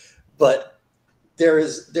 But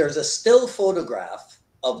there's a still photograph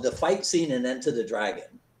of the fight scene in Enter the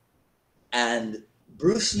Dragon, and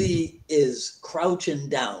Bruce Lee is crouching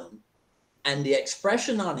down, and the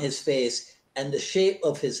expression on his face and the shape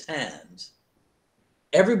of his hands,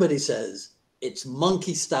 everybody says it's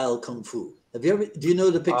monkey style kung fu. Do you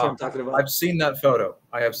know the picture I'm talking about? I've seen that photo.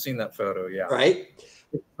 I have seen that photo. Yeah. Right.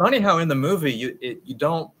 It's funny how in the movie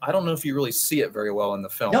I don't know if you really see it very well in the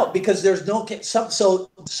film. No, because there's no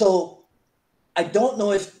so I don't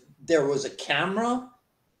know if there was a camera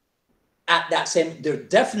at that same. There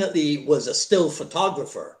definitely was a still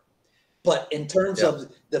photographer, but in terms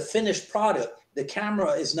of the finished product, the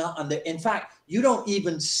camera is not on the. In fact, you don't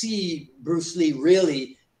even see Bruce Lee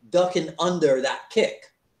really ducking under that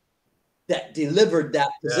kick that delivered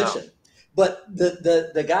that position. But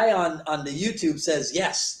the guy on the YouTube says,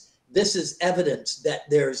 yes, this is evidence that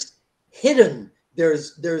there's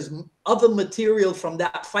other material from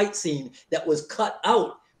that fight scene that was cut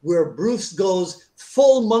out where Bruce goes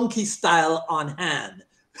full monkey style on hand.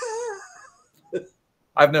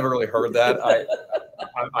 I've never really heard that.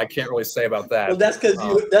 I can't really say about that. Well, that's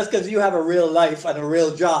because you have a real life and a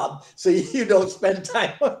real job, so you don't spend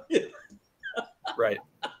time on it. Right.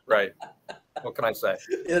 What can I say?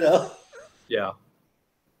 Yeah.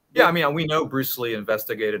 I mean, we know Bruce Lee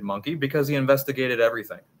investigated Monkey because he investigated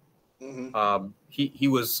everything. He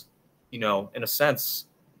was, in a sense,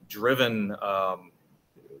 driven,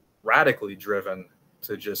 radically driven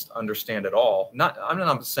to just understand it all. I'm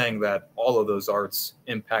not saying that all of those arts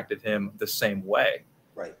impacted him the same way.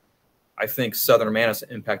 Right. I think Southern Manus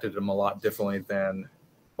impacted him a lot differently than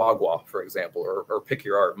Bagua, for example, or Pick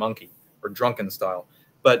Your Art, Monkey, or Drunken Style.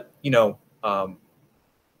 But,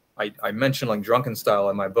 I mentioned like Drunken Style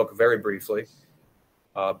in my book very briefly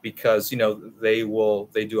because, they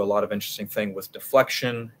do a lot of interesting thing with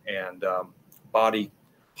deflection and body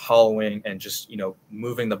hollowing and just,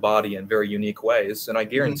 moving the body in very unique ways. And I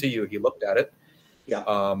guarantee you he looked at it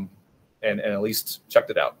and at least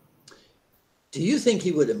checked it out. Do you think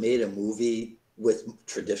he would have made a movie with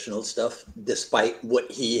traditional stuff despite what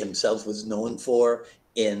he himself was known for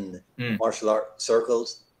in martial art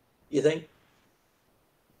circles, you think?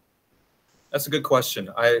 That's a good question.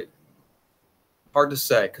 Hard to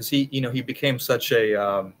say because he became such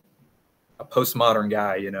a postmodern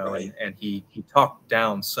guy, right. and he talked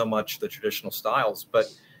down so much the traditional styles. But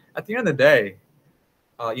at the end of the day,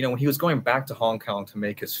 when he was going back to Hong Kong to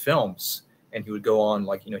make his films, and he would go on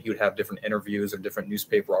he would have different interviews or different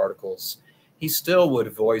newspaper articles, he still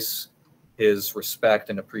would voice his respect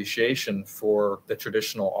and appreciation for the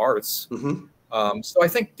traditional arts. So I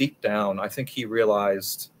think deep down, I think he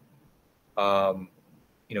realized,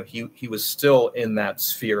 he was still in that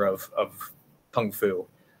sphere of kung fu,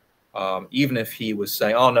 even if he was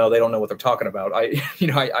saying, "Oh no, they don't know what they're talking about."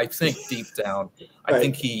 I think deep down, I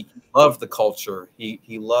think he loved the culture.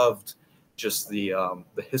 He loved just the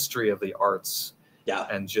history of the arts,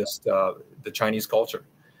 and just the Chinese culture.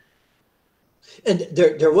 And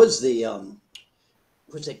there was the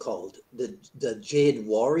what's it called? The Jade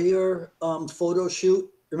Warrior photo shoot.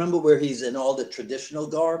 Remember where he's in all the traditional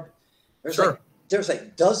garb? There's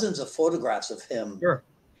like dozens of photographs of him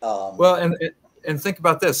Well, and think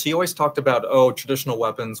about this. He always talked about, oh, traditional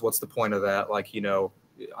weapons. What's the point of that? Like, you know,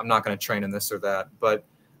 I'm not going to train in this or that. But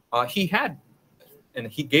he had, and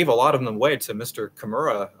he gave a lot of them away to Mr.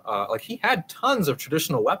 Kimura. Like, he had tons of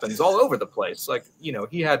traditional weapons all over the place. Like, you know,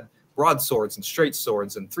 he had broadswords and straight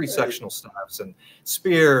swords and three sectional staffs and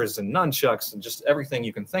spears and nunchucks and just everything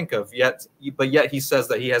you can think of. But yet he says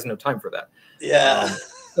that he has no time for that. Yeah.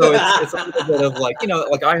 So it's a little bit of like, you know,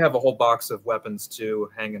 like I have a whole box of weapons too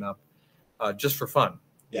hanging up just for fun,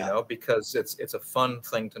 you know, because it's a fun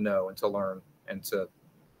thing to know and to learn and to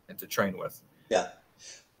train with. Yeah.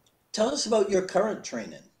 Tell us about your current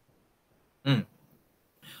training.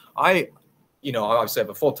 You know, obviously I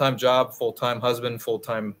have a full-time job, full-time husband,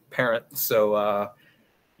 full-time parent. So,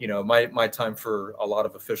 you know, my time for a lot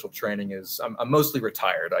of official training is I'm mostly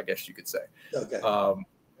retired, I guess you could say. Okay.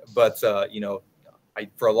 But you know,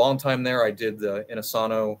 for a long time there, I did the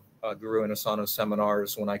Inasano, Guru Inasano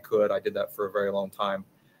seminars when I could. I did that for a very long time.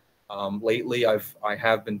 Lately, I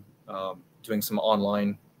have been doing some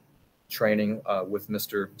online training with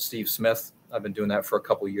Mr. Steve Smith. I've been doing that for a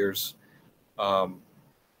couple of years. So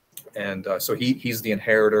he's the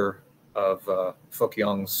inheritor of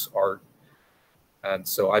Fukyung's art. And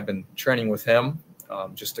so I've been training with him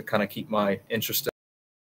just to kind of keep my interest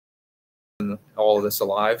in all of this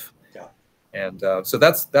alive. Yeah. And so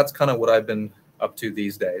that's kind of what I've been up to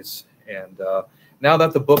these days. And now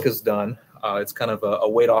that the book is done, it's kind of a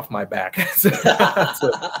weight off my back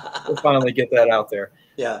to finally get that out there.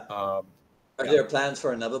 Yeah. Are there plans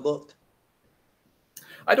for another book?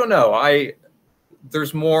 I don't know.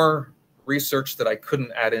 There's more research that I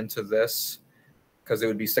couldn't add into this because it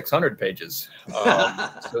would be 600 pages.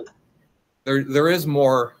 So there is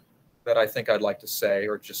more that I think I'd like to say,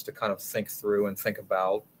 or just to kind of think through and think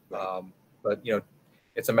about. Right. But you know,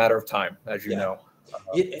 it's a matter of time, as you know.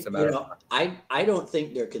 It's a matter of time. I don't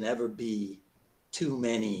think there can ever be too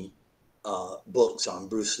many books on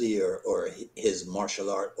Bruce Lee or his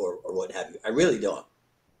martial art or what have you. I really don't.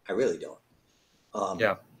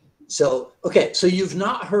 Yeah. So, okay. So you've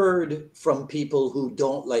not heard from people who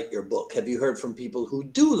don't like your book. Have you heard from people who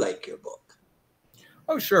do like your book?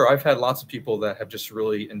 Oh, sure. I've had lots of people that have just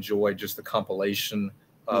really enjoyed just the compilation.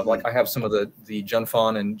 Like I have some of the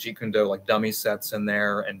Junfan and Jeet Kune Do like dummy sets in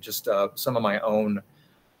there, and just some of my own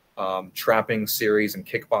trapping series and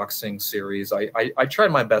kickboxing series. I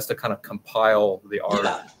tried my best to kind of compile the art.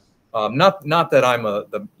 Yeah. Not that I'm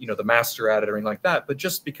the master at it or anything like that, but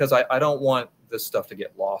just because I don't want this stuff to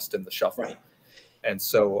get lost in the shuffle. Right. And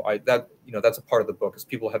so that's a part of the book, is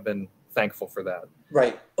people have been thankful for that.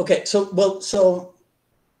 Right. Okay. So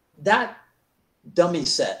that dummy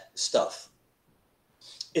set stuff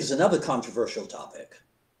is another controversial topic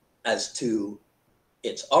as to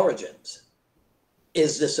its origins.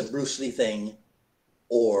 Is this a Bruce Lee thing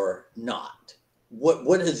or not?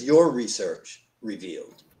 What has your research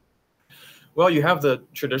revealed? Well, you have the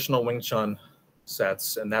traditional Wing Chun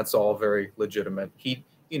sets, and that's all very legitimate.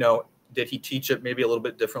 Did he teach it maybe a little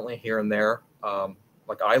bit differently here and there?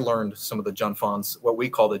 Like I learned some of the Junfans, what we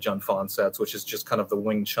call the Junfan sets, which is just kind of the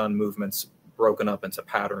Wing Chun movements broken up into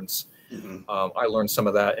patterns. I learned some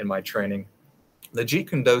of that in my training. The Jeet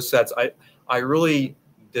Kune Do sets, I really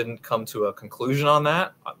didn't come to a conclusion on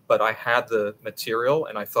that, but I had the material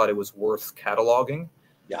and I thought it was worth cataloging.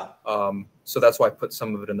 Yeah. So that's why I put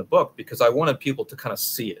some of it in the book, because I wanted people to kind of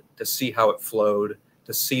see it, to see how it flowed,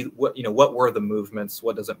 to see what were the movements,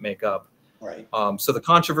 what does it make up. Right. So the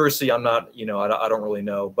controversy, I'm not, I don't really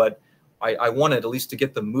know, but I wanted at least to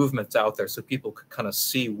get the movements out there so people could kind of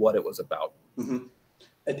see what it was about.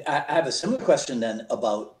 I have a similar question then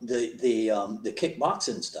about the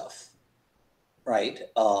kickboxing stuff, right?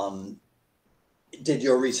 Did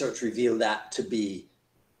your research reveal that to be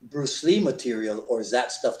Bruce Lee material, or is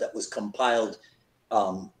that stuff that was compiled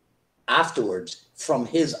afterwards from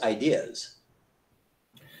his ideas?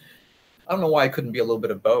 I don't know why it couldn't be a little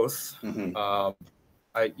bit of both.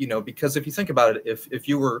 Because if you think about it, if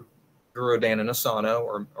you were Guru Dan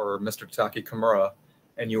Inasano or Mr. Taki Kimura,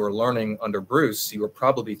 and you were learning under Bruce, you were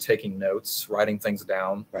probably taking notes, writing things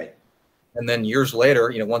down. Right. And then years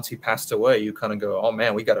later, once he passed away, you kind of go, oh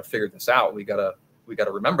man, we got to figure this out. We got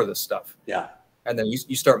to remember this stuff. Yeah. And then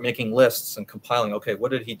you start making lists and compiling, okay,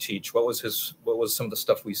 what did he teach? What was some of the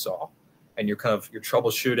stuff we saw? And you're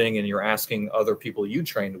troubleshooting, and you're asking other people you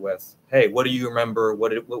trained with, hey, what do you remember?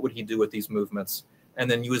 What would he do with these movements?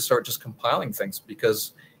 And then you would start just compiling things,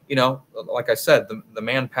 because, like I said, the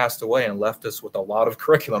man passed away and left us with a lot of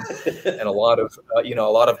curriculum and a lot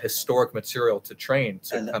of historic material to train,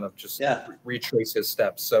 to kind of just retrace his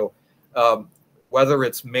steps. So whether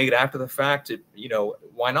it's made after the fact, you know,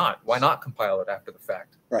 why not? Why not compile it after the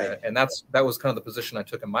fact? Right. And that was kind of the position I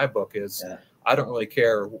took in my book is Yeah. I don't really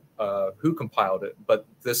care who compiled it, but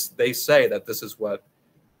they say that this is what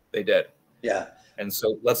they did. Yeah. And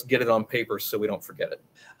so let's get it on paper so we don't forget it.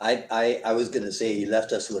 I was going to say he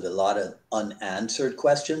left us with a lot of unanswered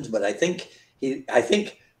questions, but I think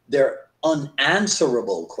they're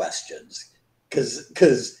unanswerable questions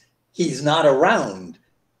because he's not around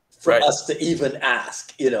for us to even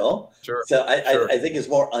ask, you know? Sure. So Sure. I think it's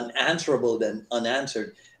more unanswerable than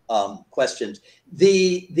unanswered questions.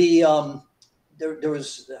 There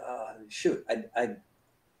was shoot,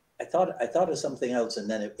 I thought of something else, and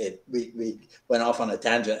then we went off on a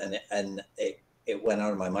tangent, and it went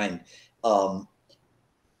out of my mind. The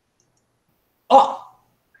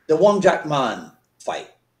Wong Jack Man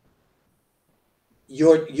fight.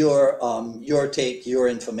 Your take, your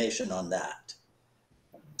information on that.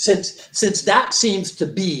 Since that seems to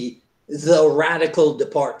be the radical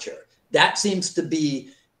departure, that seems to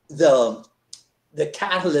be the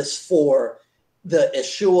catalyst for the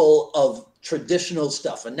eschewal of traditional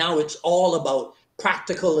stuff, and now it's all about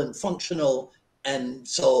practical and functional, and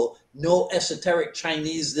so no esoteric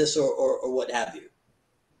Chinese this or what have you.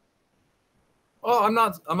 Well, I'm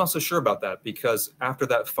not so sure about that, because after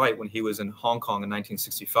that fight, when he was in Hong Kong in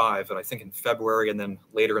 1965, and I think in February and then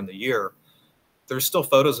later in the year, there's still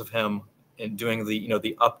photos of him in doing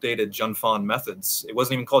the updated Jun Fan methods. It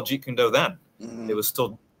wasn't even called Jeet Kune Do then. Mm-hmm. It was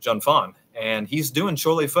still Jun Fan, and he's doing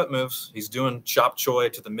chole foot moves. He's doing chop choi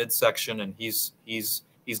to the midsection, and he's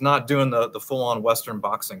not doing the full on Western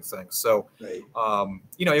boxing thing. So, right.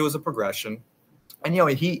 It was a progression, and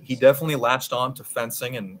he definitely latched on to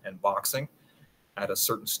fencing and boxing at a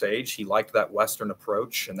certain stage. He liked that Western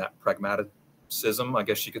approach and that pragmatism, I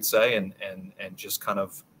guess you could say, and just kind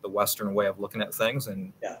of the Western way of looking at things,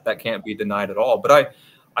 and that can't be denied at all. But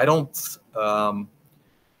I don't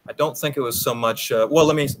think it was so much. Well,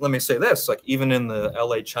 let me say this: like, even in the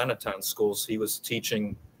LA Chinatown schools, he was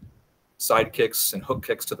teaching side kicks and hook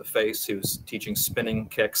kicks to the face. He was teaching spinning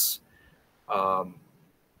kicks.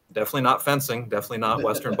 Definitely not fencing. Definitely not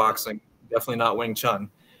Western boxing. Definitely not Wing Chun.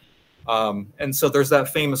 And so there's that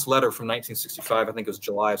famous letter from 1965. I think it was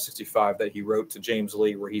July of '65 that he wrote to James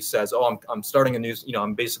Lee, where he says, "Oh, I'm starting a new.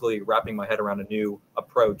 I'm basically wrapping my head around a new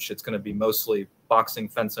approach. It's going to be mostly boxing,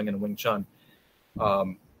 fencing, and Wing Chun."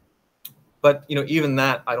 But even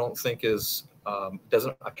that, I don't think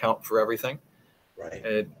doesn't account for everything,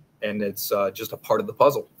 right? And it's just a part of the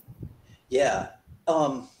puzzle. Yeah.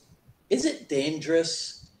 Is it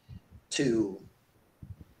dangerous to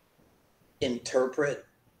interpret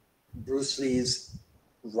Bruce Lee's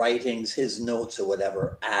writings, his notes or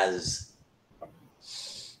whatever, as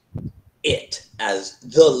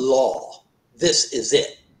the law? This is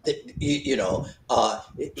it.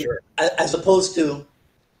 Sure. As opposed to,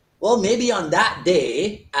 well, maybe on that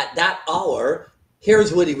day, at that hour,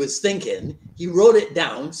 here's what he was thinking. He wrote it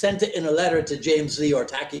down, sent it in a letter to James Lee or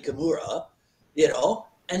Taki Kimura,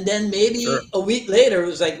 and then maybe a week later it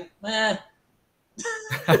was like, eh.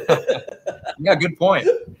 Yeah, good point.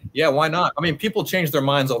 Yeah, why not? I mean, people change their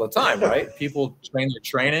minds all the time, right? People change their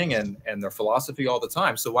training and their philosophy all the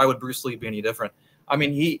time. So why would Bruce Lee be any different? I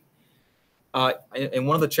mean, he in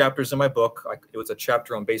one of the chapters in my book, it was a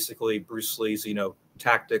chapter on basically Bruce Lee's,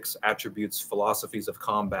 tactics, attributes, philosophies of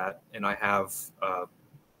combat, and I have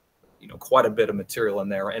quite a bit of material in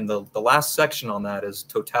there. And the last section on that is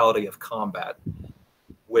totality of combat,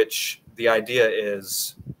 which the idea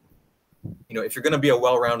is, if you're going to be a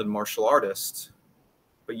well-rounded martial artist,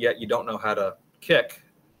 but yet you don't know how to kick,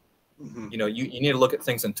 mm-hmm. You need to look at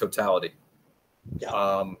things in totality.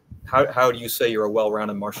 Yeah. How do you say you're a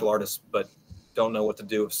well-rounded martial artist but don't know what to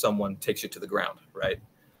do if someone takes you to the ground, right?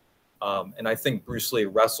 And I think Bruce Lee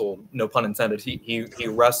wrestled, no pun intended, he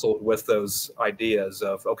wrestled with those ideas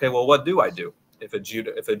of, okay, well, what do I do if a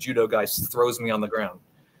judo guy throws me on the ground?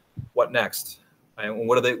 What next? And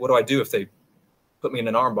what do I do if they put me in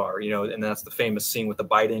an armbar? And that's the famous scene with the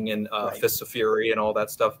biting and Fists of Fury and all that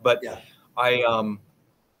stuff. But I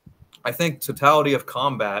think totality of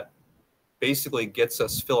combat basically gets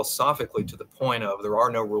us philosophically to the point of there are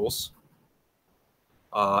no rules.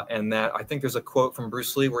 And that I think there's a quote from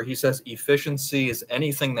Bruce Lee where he says, efficiency is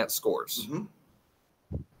anything that scores. Mm-hmm.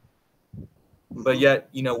 But yet,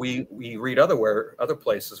 we read other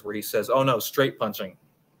places where he says, oh no, straight punching,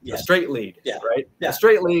 the straight lead, right? Yeah. The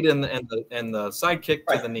straight lead and the side kick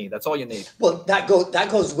to the knee. That's all you need. Well, that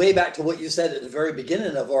goes way back to what you said at the very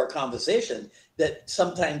beginning of our conversation, that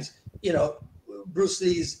sometimes, Bruce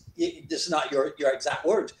Lee's, this is not your exact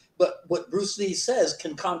words, but what Bruce Lee says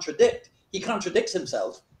can contradict. He contradicts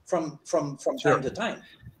himself from Sure. time to time.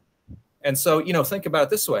 And so, you know, think about it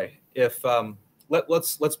this way. If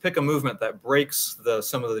let's pick a movement that breaks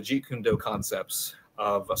some of the Jeet Kune Do concepts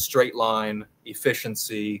of a straight line,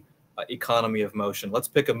 efficiency, economy of motion. Let's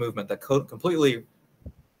pick a movement that completely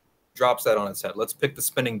drops that on its head. Let's pick the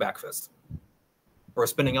spinning back fist or a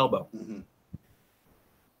spinning elbow. Mm-hmm.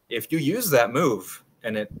 If you use that move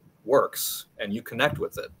and it works and you connect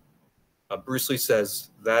with it, Bruce Lee says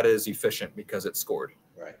that is efficient because it scored.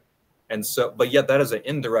 Right. And so, but yet that is an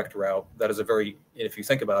indirect route. That is a very, if you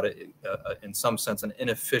think about it, in some sense, an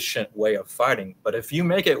inefficient way of fighting. But if you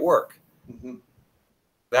make it work, Mm-hmm.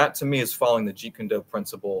 that to me is following the Jeet Kune Do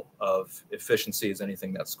principle of efficiency is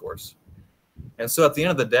anything that scores. And so at the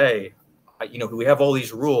end of the day, you know, we have all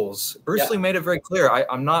these rules. Bruce Lee made it very clear.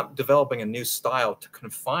 I'm not developing a new style to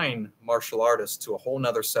confine martial artists to a whole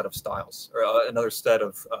nother set of styles or another set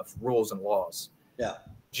of rules and laws. Yeah.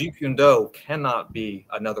 Jeet Kune Do cannot be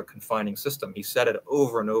another confining system. He said it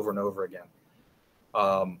over and over and over again.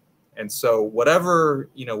 And so whatever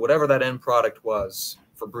that end product was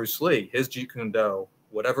for Bruce Lee, his Jeet Kune Do,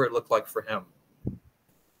 whatever it looked like for him,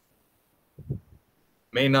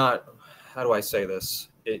 may not, how do I say this?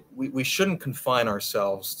 We shouldn't confine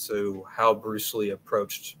ourselves to how Bruce Lee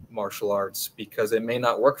approached martial arts because it may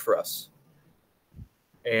not work for us.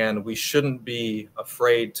 And we shouldn't be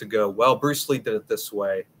afraid to go, well, Bruce Lee did it this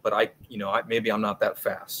way, but maybe I'm not that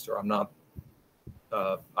fast, or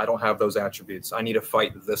I don't have those attributes. I need to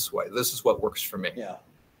fight this way. This is what works for me. Yeah.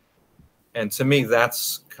 And to me,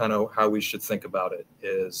 that's kind of how we should think about it,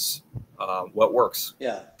 is what works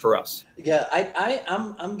for us. Yeah,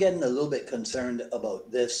 I'm getting a little bit concerned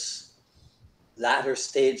about this latter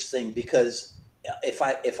stage thing, because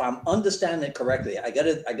if I'm understanding it correctly, I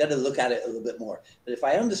gotta look at it a little bit more. But if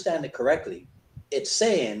I understand it correctly, it's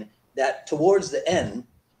saying that towards the end,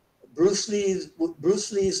 Bruce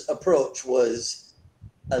Lee's approach was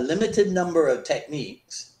a limited number of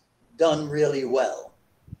techniques done really well.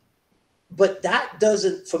 But that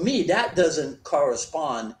doesn't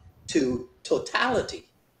correspond to totality.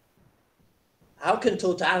 How can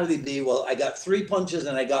totality be, well, I got 3 punches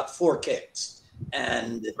and I got 4 kicks,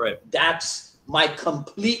 and that's my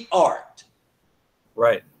complete art?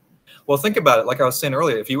 Right. Well, think about it. Like I was saying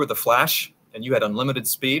earlier, if you were the Flash and you had unlimited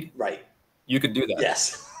speed, you could do that.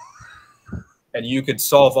 Yes. And you could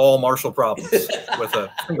solve all martial problems with a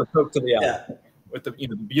finger poke to the eye, with the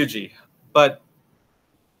the buji. But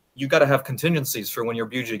you got to have contingencies for when your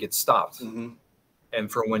buji gets stopped,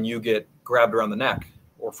 and for when you get grabbed around the neck,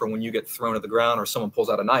 or for when you get thrown at the ground, or someone pulls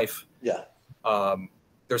out a knife. Yeah.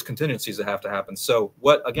 There's contingencies that have to happen. So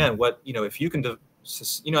if you can,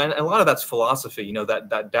 and a lot of that's philosophy,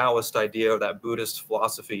 that Taoist idea or that Buddhist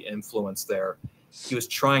philosophy influence there. He was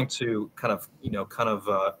trying to kind of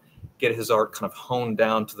get his art kind of honed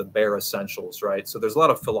down to the bare essentials, right? So there's a lot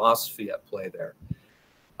of philosophy at play there.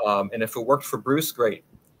 And if it worked for Bruce, great.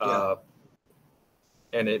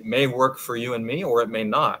 And it may work for you and me, or it may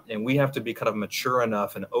not. And we have to be kind of mature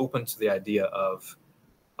enough and open to the idea of,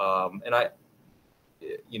 and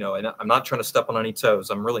I'm not trying to step on any toes.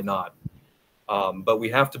 I'm really not. But we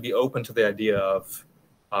have to be open to the idea of,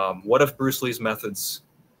 what if Bruce Lee's methods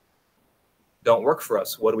don't work for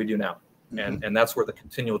us? What do we do now? And that's where the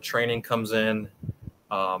continual training comes in,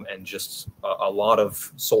 and just a lot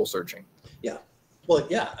of soul searching. Yeah. Well,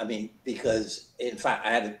 yeah, I mean, because in fact,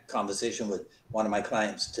 I had a conversation with one of my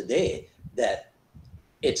clients today that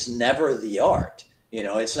it's never the art.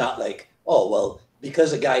 It's not like, oh, well,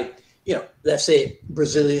 because a guy, let's say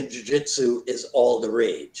Brazilian Jiu-Jitsu is all the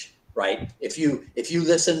rage, right? If you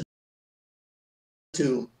listen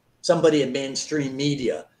to somebody in mainstream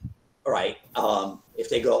media, right, if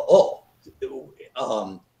they go,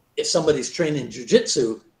 if somebody's training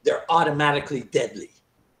Jiu-Jitsu, they're automatically deadly.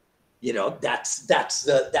 That's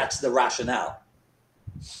the rationale.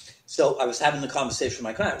 So I was having a conversation with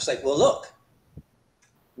my client. I was like, well, look,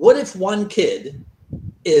 what if one kid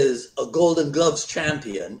is a Golden Gloves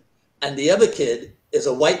champion and the other kid is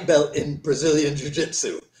a white belt in Brazilian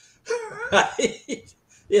Jiu-Jitsu? Right?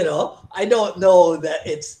 I don't know that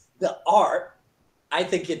it's the art. I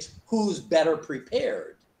think it's who's better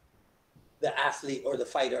prepared, the athlete or the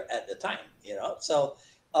fighter at the time, So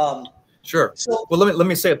sure. So, well, let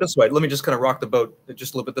me say it this way. Let me just kind of rock the boat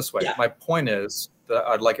just a little bit this way. Yeah. My point is that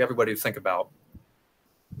I'd like everybody to think about,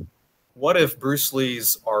 what if Bruce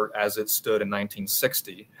Lee's art as it stood in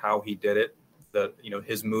 1960, how he did it,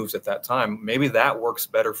 his moves at that time, maybe that works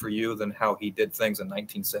better for you than how he did things in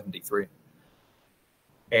 1973.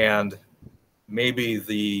 And maybe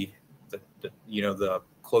the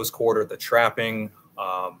close quarter, the trapping,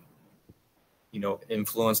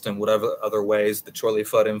 influenced in whatever other ways, the Choi Li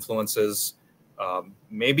Fut influences,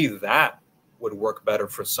 maybe that would work better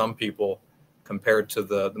for some people compared to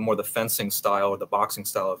the more the fencing style or the boxing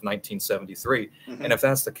style of 1973. Mm-hmm. And if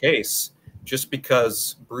that's the case, just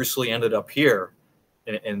because Bruce Lee ended up here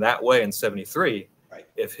in that way in 73, right.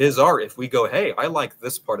 If his art, if we go, hey, I like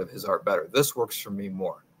this part of his art better, this works for me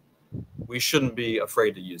more, we shouldn't be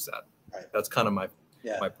afraid to use that. Right. That's kind of my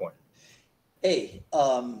point. Hey,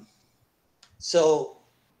 so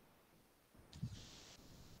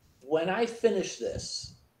when I finish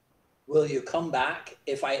this, will you come back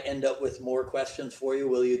if I end up with more questions for you?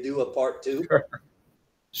 Will you do a part 2?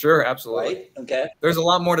 Sure, absolutely. Right? Okay. There's a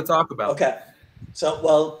lot more to talk about. Okay. So,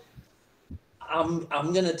 well, I'm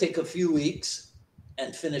going to take a few weeks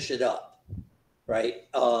and finish it up. Right?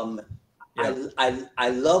 Yeah. I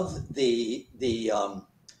love the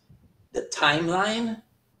timeline,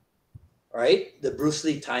 right? The Bruce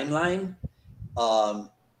Lee timeline.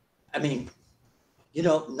 I mean,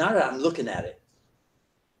 now that I'm looking at it,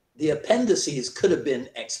 the appendices could have been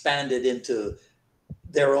expanded into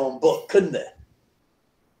their own book, couldn't they?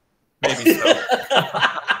 Maybe so.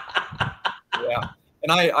 Yeah.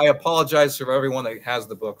 And I apologize for everyone that has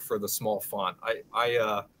the book for the small font.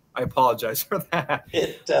 I apologize for that.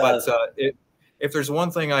 But if there's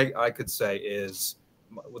one thing I could say is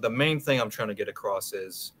the main thing I'm trying to get across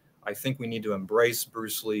is I think we need to embrace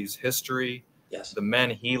Bruce Lee's history, yes, the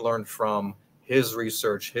men he learned from, his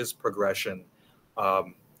research, his progression.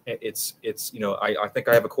 It's I think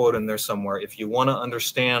I have a quote in there somewhere. If you want to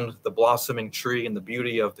understand the blossoming tree and the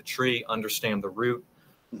beauty of the tree, understand the root,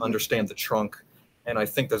 understand the trunk. And I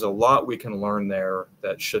think there's a lot we can learn there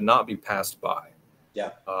that should not be passed by.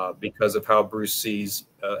 Yeah. Because of how Bruce sees,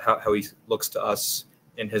 how he looks to us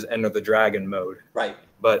in his Enter the Dragon mode. Right.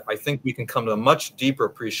 But I think we can come to a much deeper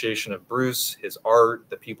appreciation of Bruce, his art,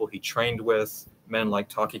 the people he trained with, men like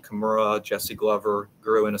Taki Kimura, Jesse Glover,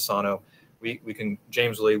 Guru Inosanto. We can,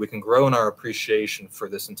 James Lee, we can grow in our appreciation for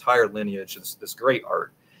this entire lineage, this great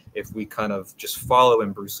art, if we kind of just follow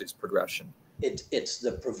in Bruce Lee's progression. It's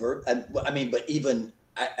the pervert. I mean, but even,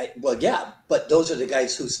 well, yeah, but those are the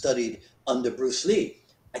guys who studied under Bruce Lee.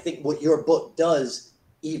 I think what your book does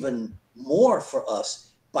even more for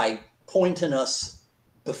us by pointing us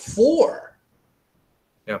before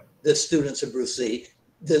the students of Bruce Lee,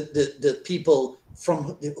 the people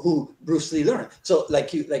from who Bruce Lee learned. So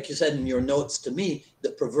like you said in your notes to me,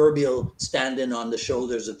 the proverbial standing on the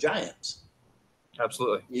shoulders of giants.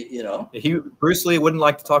 Absolutely. Bruce Lee wouldn't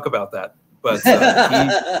like to talk about that, but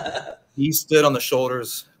he stood on the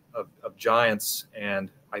shoulders of giants,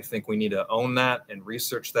 and I think we need to own that and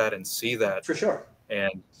research that and see that for sure.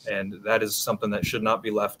 And that is something that should not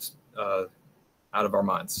be left out of our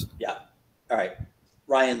minds. Yeah. All right.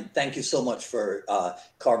 Ryan, thank you so much for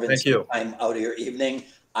carving some time out of your evening.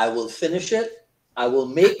 I will finish it. I will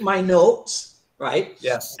make my notes, right?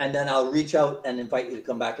 Yes. And then I'll reach out and invite you to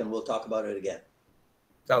come back and we'll talk about it again.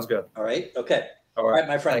 Sounds good. All right. Okay. All right,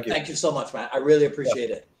 my friend. Thank you so much, man. I really appreciate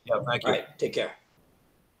it. Yeah, thank you. All right. Take care.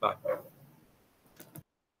 Bye.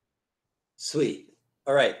 Sweet.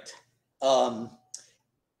 All right. I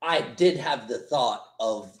did have the thought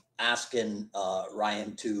of asking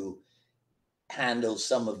Ryan to handle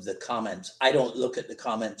some of the comments. I don't look at the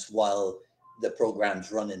comments while the program's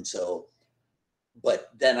running, but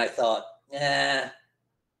then I thought, I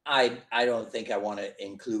don't think I want to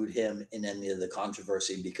include him in any of the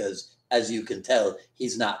controversy because, as you can tell,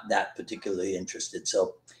 he's not that particularly interested.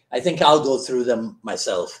 So I think I'll go through them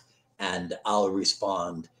myself and I'll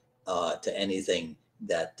respond to anything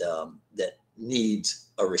that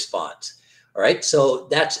needs a response. All right, so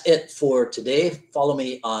that's it for today. Follow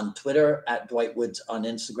me on Twitter at Dwight Woods, on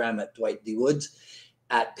Instagram at Dwight D. Woods,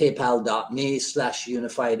 at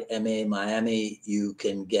paypal.me/UnifiedMA Miami. You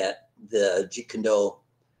can get the Jeet Kune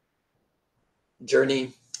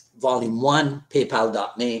Journey Volume 1,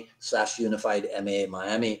 paypal.me/UnifiedMA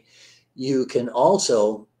Miami. You can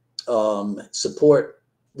also support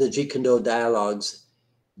the Jeet Kune Dialogues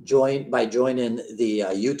by joining the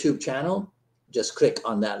YouTube channel. Just click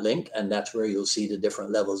on that link, and that's where you'll see the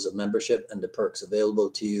different levels of membership and the perks available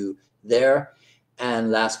to you there. And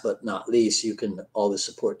last but not least, you can always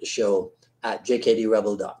support the show at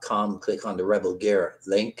jkdrebel.com. Click on the Rebel Gear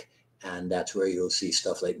link, and that's where you'll see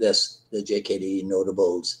stuff like this, the JKD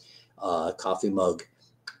Notables coffee mug,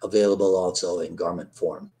 available also in garment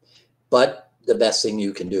form. But the best thing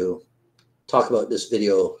you can do, talk about this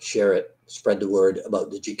video, share it, spread the word about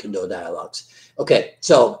the Jeet Kune Dialogues. Okay,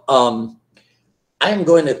 so I'm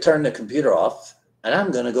going to turn the computer off and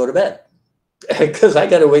I'm going to go to bed because I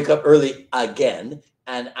got to wake up early again.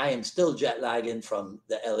 And I am still jet lagging from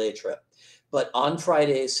the LA trip. But on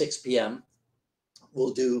Friday, 6 p.m.,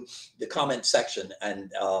 we'll do the comment section.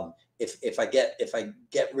 And if I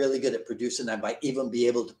get really good at producing, I might even be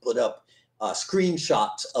able to put up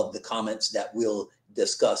screenshots of the comments that we'll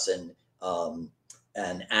discuss and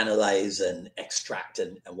analyze and extract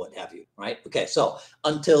and what have you, right? Okay, so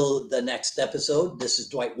until the next episode, this is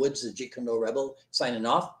Dwight Woods, the Jeet Kune Rebel, signing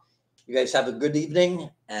off. You guys have a good evening,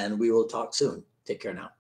 and we will talk soon. Take care now.